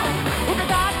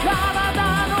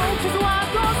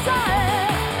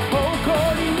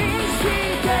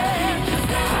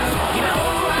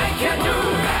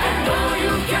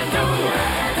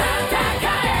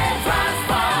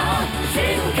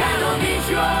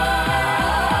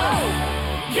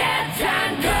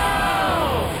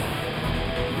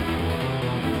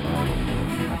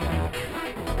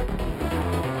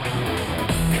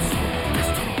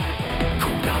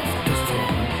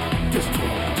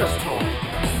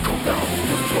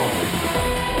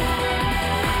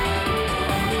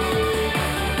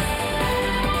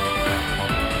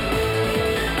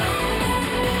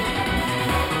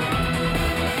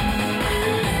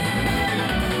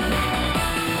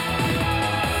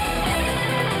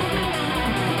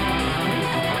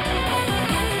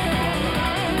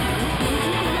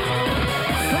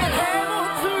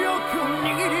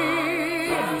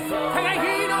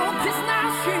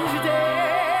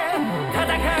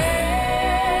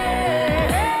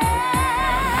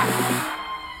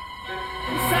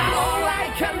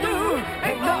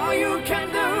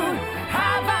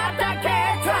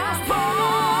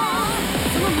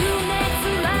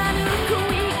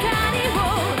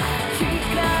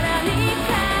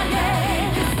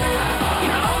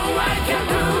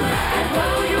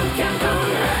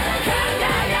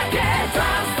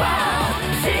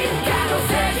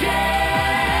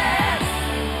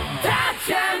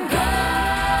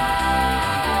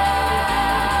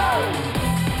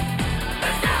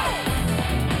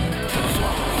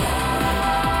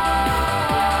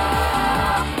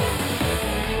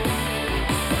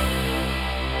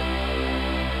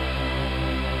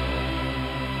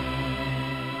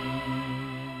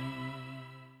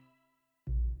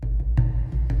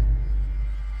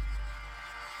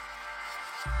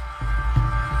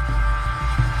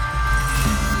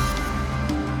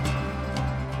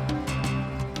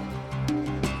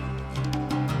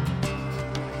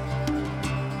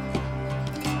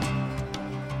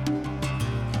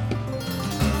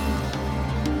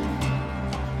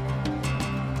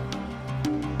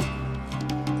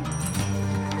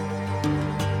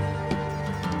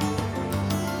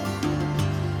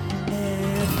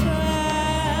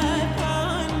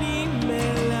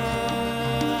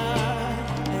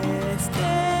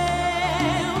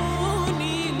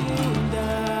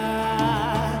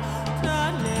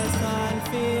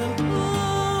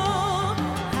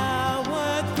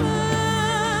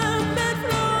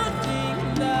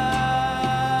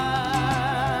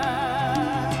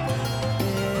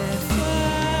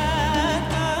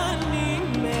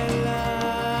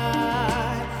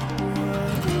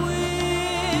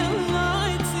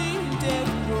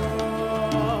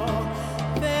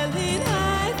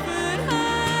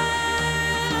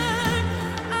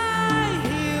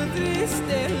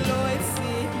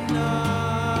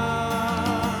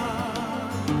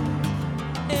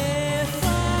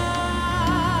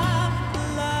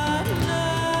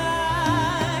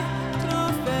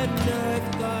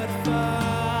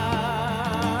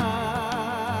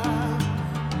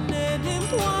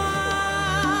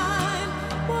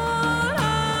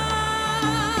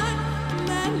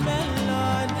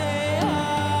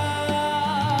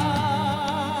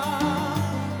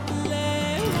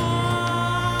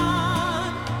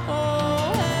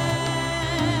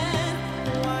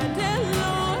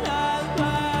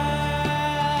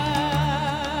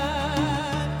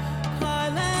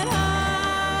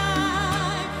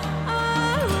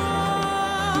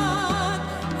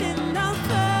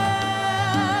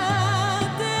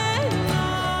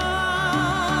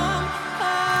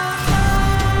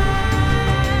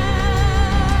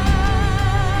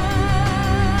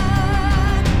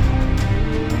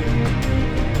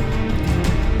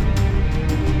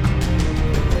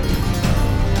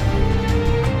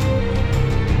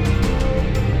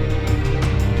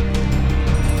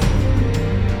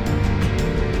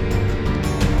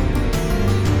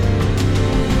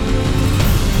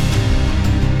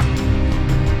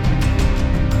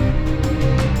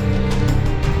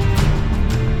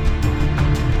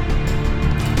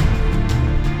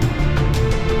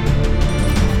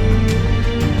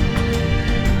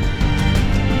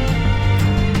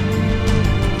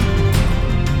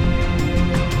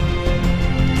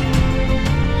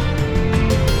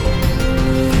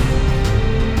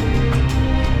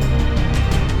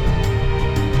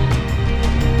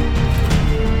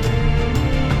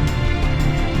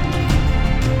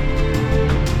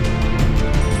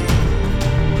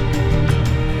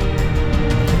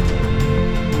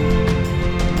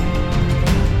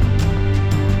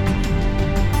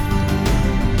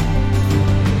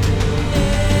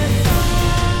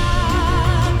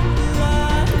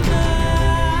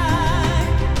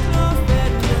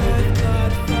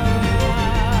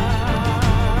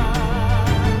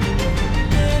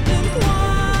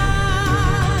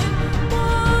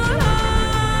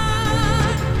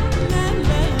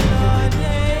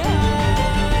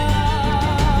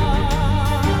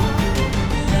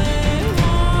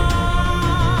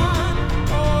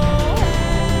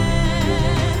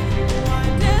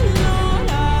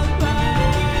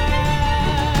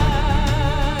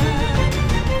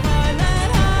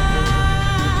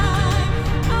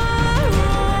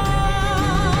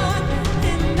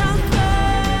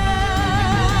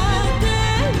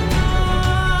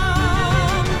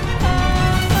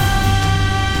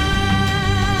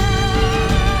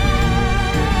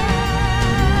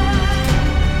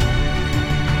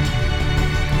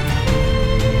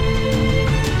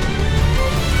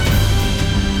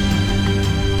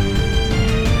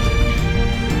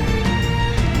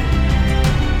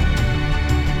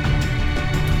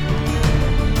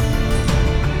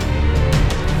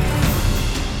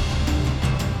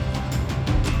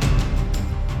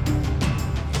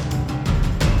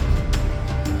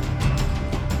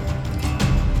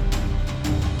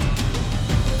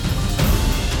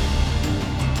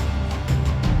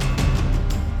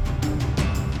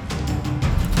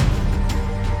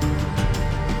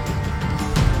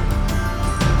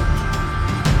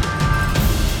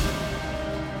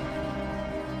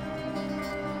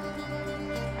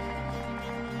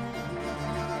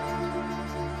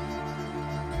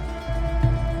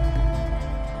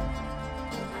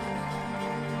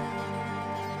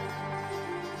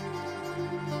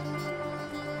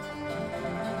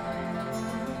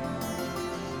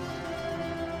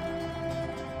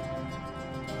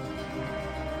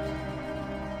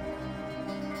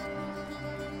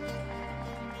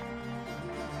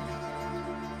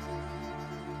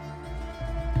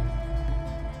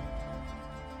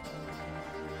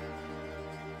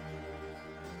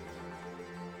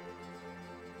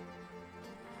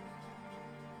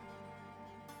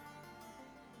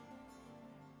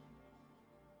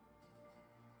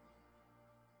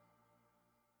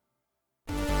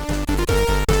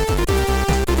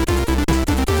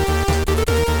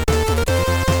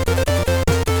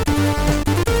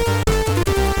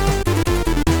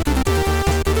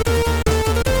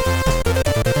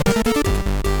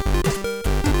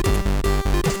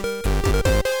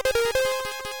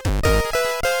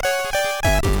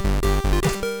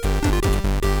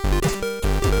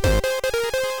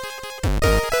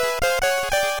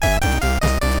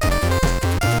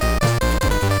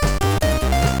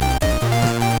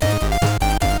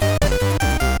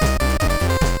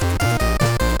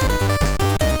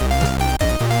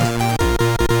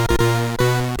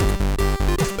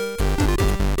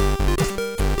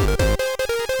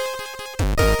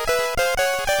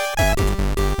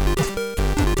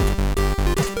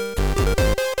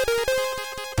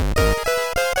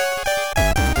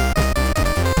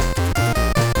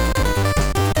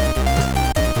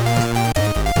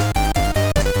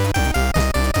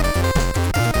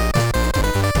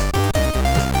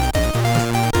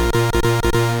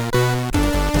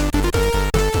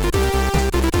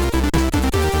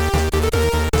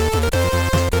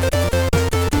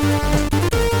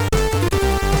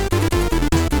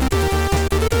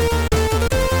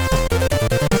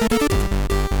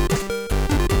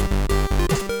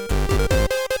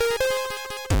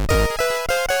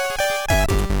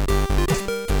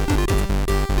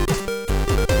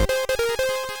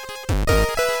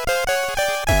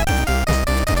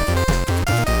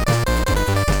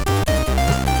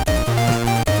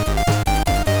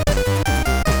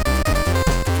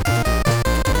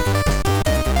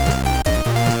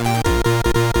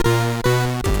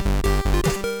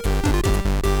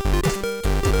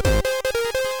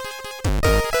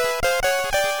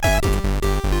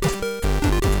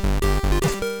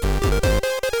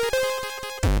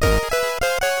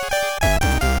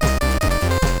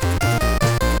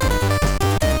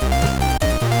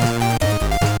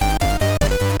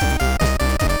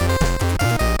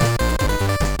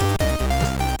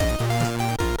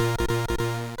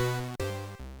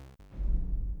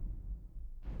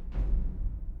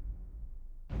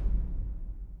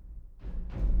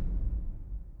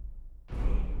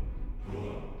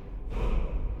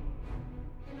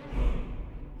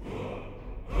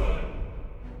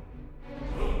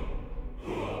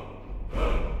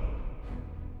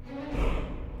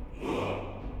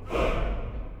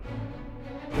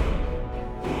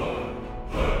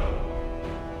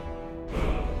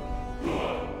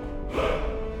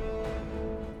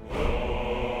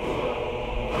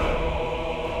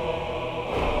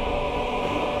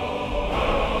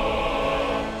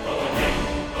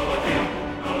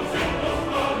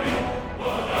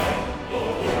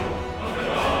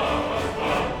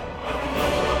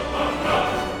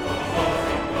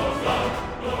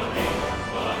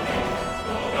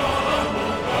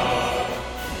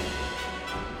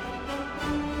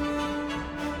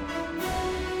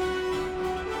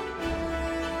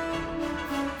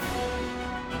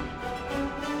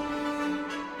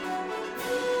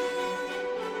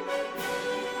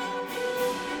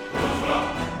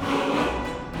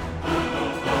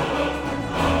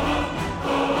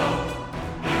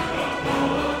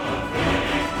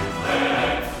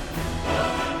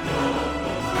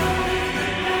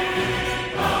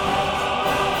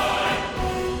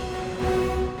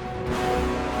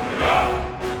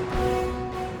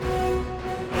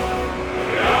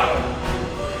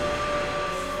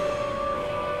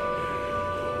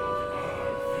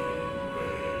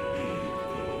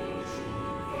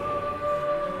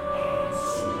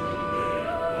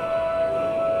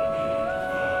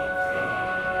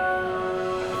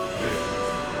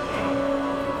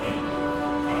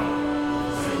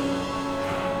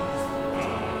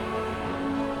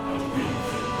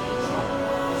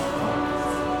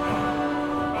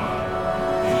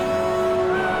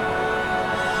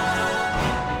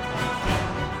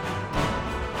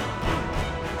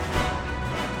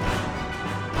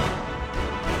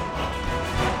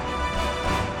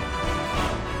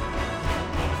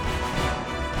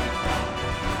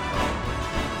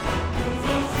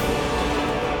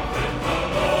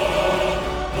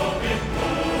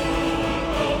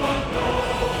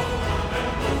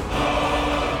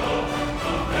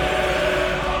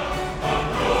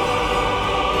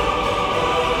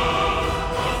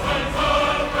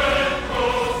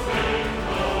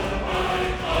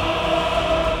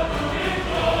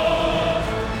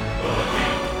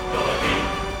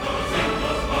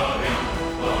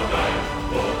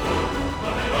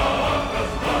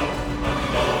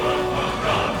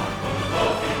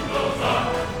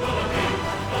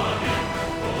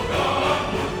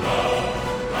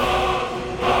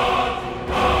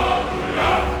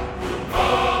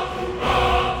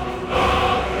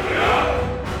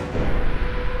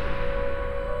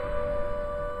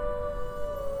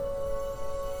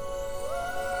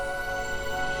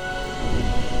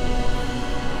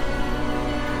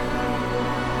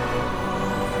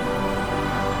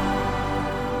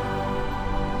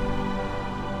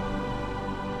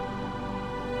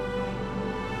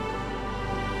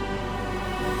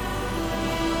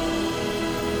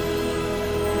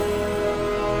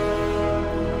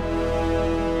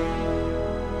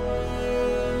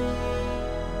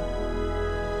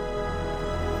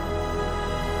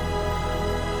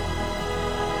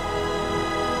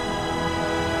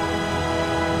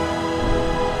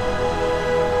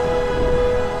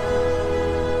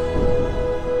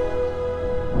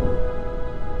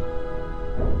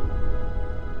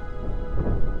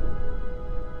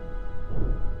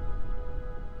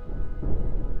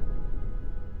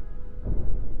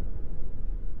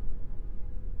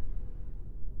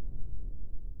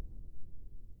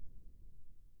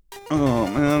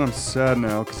I'm sad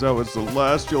now because that was the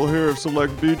last you'll hear of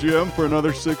Select BGM for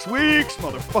another 6 weeks,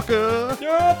 motherfucker.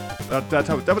 Yep.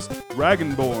 That was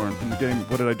Dragonborn from the game.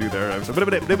 What did I do there? That was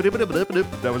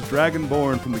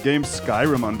Dragonborn from the game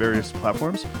Skyrim on various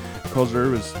platforms.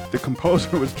 The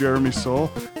composer was Jeremy Soule.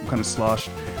 I'm kind of sloshed.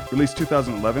 Released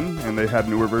 2011, and they had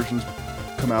newer versions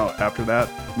come out after that,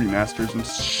 remasters and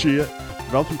shit.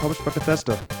 Developed and published by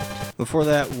Bethesda. Before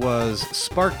that was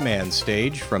Sparkman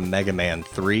Stage from Mega Man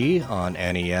 3 on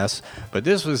NES, but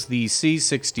this was the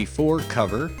C64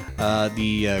 cover.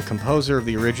 The composer of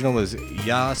the original was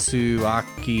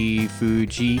Yasuaki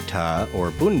Fujita, or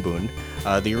Bunbun.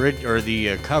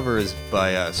 The cover is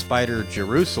by Spider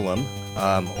Jerusalem,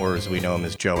 or as we know him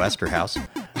as Joe Esterhaus.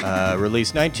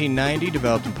 Released 1990,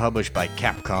 developed and published by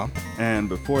Capcom. And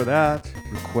before that,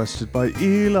 requested by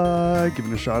Eli,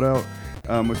 giving a shout out,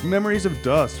 with Memories of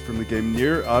Dust from the game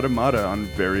Nier Automata on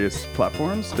various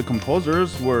platforms. The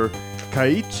composers were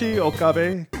Kaiichi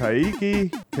Okabe,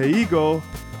 Keigo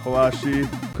Hoashi,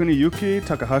 Kuniyuki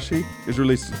Takahashi. Is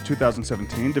released in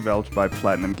 2017, developed by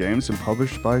Platinum Games and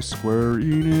published by Square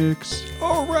Enix.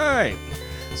 All right.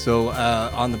 So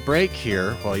on the break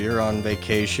here, while you're on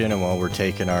vacation and while we're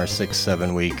taking our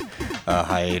 6-7 week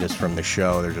hiatus from the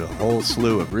show, there's a whole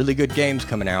slew of really good games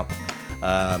coming out.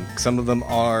 Some of them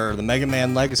are the Mega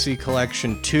Man Legacy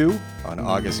Collection 2 on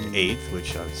August 8th,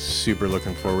 which I'm super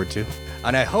looking forward to.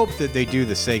 And I hope that they do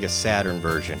the Sega Saturn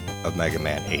version of Mega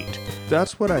Man 8.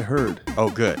 That's what I heard. Oh,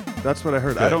 good. That's what I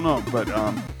heard. Good. I don't know, but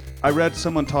I read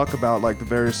someone talk about like the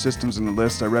various systems in the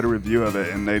list. I read a review of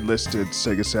it, and they listed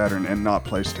Sega Saturn and not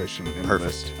PlayStation in the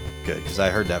list. Good, because I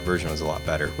heard that version was a lot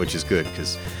better, which is good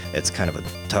because it's kind of a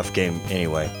tough game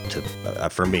anyway.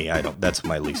 For me, that's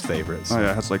my least favorite. So. Oh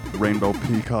yeah, it has like Rainbow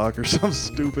Peacock or something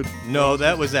stupid. No,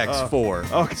 that was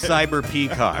X4. Okay. Cyber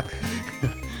Peacock.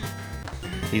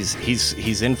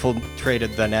 He's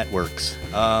infiltrated the networks.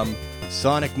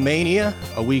 Sonic Mania,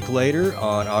 a week later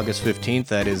on August 15th.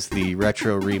 That is the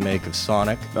retro remake of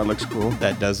Sonic. That looks cool.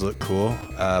 That does look cool.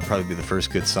 Probably be the first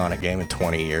good Sonic game in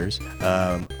 20 years.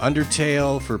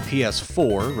 Undertale for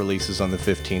PS4 releases on the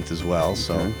 15th as well,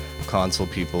 so console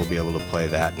people will be able to play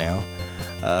that now.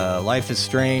 Life is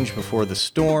Strange Before the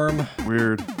Storm.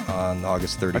 Weird. On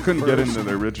August 31st. I couldn't get into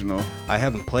the original. I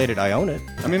haven't played it. I own it.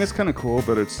 I mean, it's kind of cool,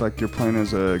 but it's like you're playing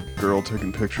as a girl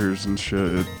taking pictures and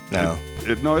shit. No,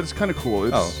 it's kind of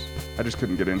cool. I just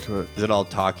couldn't get into it. Is it all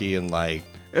talky and like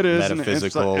it is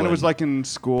metaphysical? And it was like in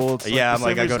school. It's yeah,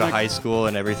 like I go to high school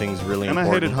and everything's really and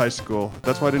important. I hated high school.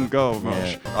 That's why I didn't go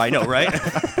much. Yeah, I know, right?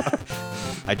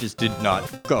 I just did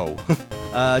not go.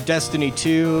 Destiny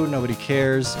 2, nobody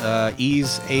cares.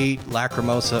 Ys 8,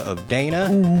 Lacrimosa of Dana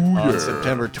on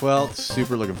September 12th.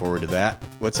 Super looking forward to that.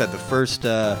 What's that? The first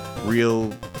the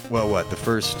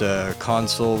first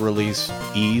console release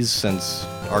Ys since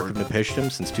Ark of Nepishtim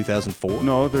since 2004?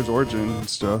 No, there's Origin and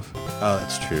stuff. Oh,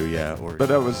 that's true, yeah. But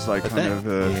that was like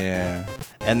yeah.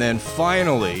 And then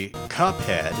finally,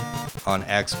 Cuphead on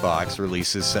Xbox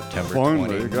releases September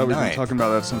 29th. God, we've been talking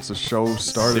about that since the show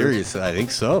started. Seriously, I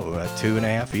think so.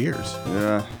 2.5 years.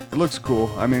 Yeah, it looks cool.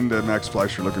 I mean, the Max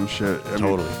Fleischer looking shit.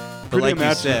 Totally. But like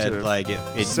you said, like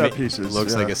it set pieces,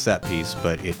 looks like a set piece,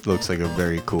 but it looks like a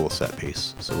very cool set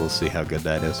piece. So we'll see how good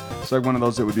that is. It's like one of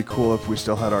those that would be cool if we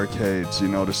still had arcades,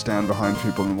 to stand behind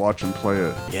people and watch them play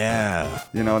it. Yeah.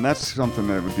 And that's something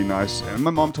that would be nice. And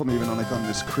my mom told me even on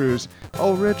this cruise,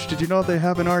 "Oh, Rich, did you know they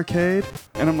have an arcade?"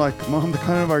 And I'm like, "Mom, the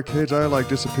kind of arcades I like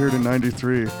disappeared in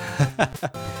 '93."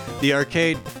 The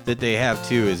arcade that they have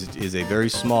too is a very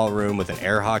small room with an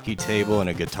air hockey table and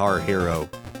a Guitar Hero.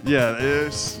 Yeah, it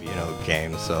is.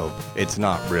 Game, so it's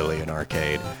not really an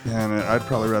arcade. Yeah, and I'd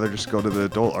probably rather just go to the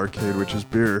adult arcade, which is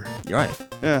beer. You're right.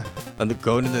 Yeah. And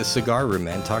go into the cigar room,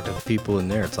 man. Talk to people in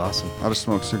there. It's awesome. I'll just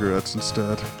smoke cigarettes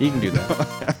instead. You can do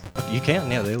that. You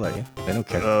can, yeah, they let you. They don't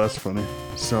care. Oh, that's funny.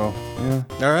 So, yeah.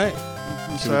 All right.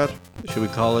 I'm sad. Should we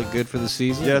call it good for the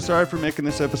season? Yeah, sorry for making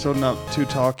this episode not too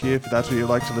talky if that's what you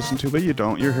like to listen to, but you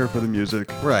don't. You're here for the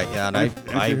music. Right, yeah, and I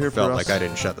felt like us. I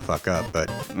didn't shut the fuck up, but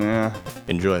yeah,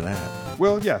 enjoy that.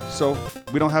 Well, yeah, so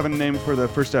we don't have a name for the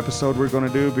first episode we're going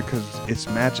to do because it's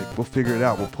magic. We'll figure it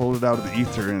out. We'll pull it out of the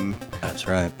ether and that's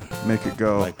right. Make it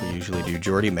go. Like we usually do.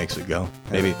 Jordy makes it go.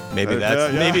 Maybe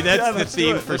that's the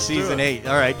theme for season 8.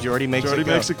 All right, Jordy makes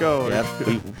it go. Yep.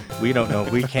 we don't know.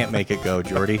 We can't make it go.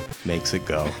 Jordy makes it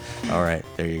go. All right,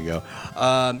 there you go.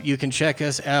 You can check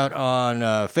us out on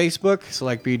Facebook,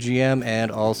 Select BGM, and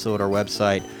also at our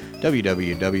website,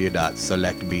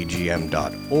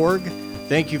 www.selectbgm.org.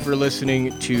 Thank you for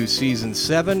listening to Season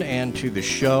 7 and to the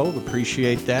show.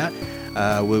 Appreciate that.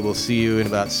 We will see you in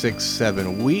about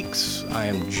 6-7 weeks. I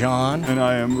am John. And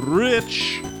I am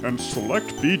Rich. And select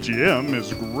BGM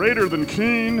is greater than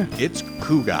Keen. It's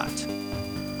Kugat.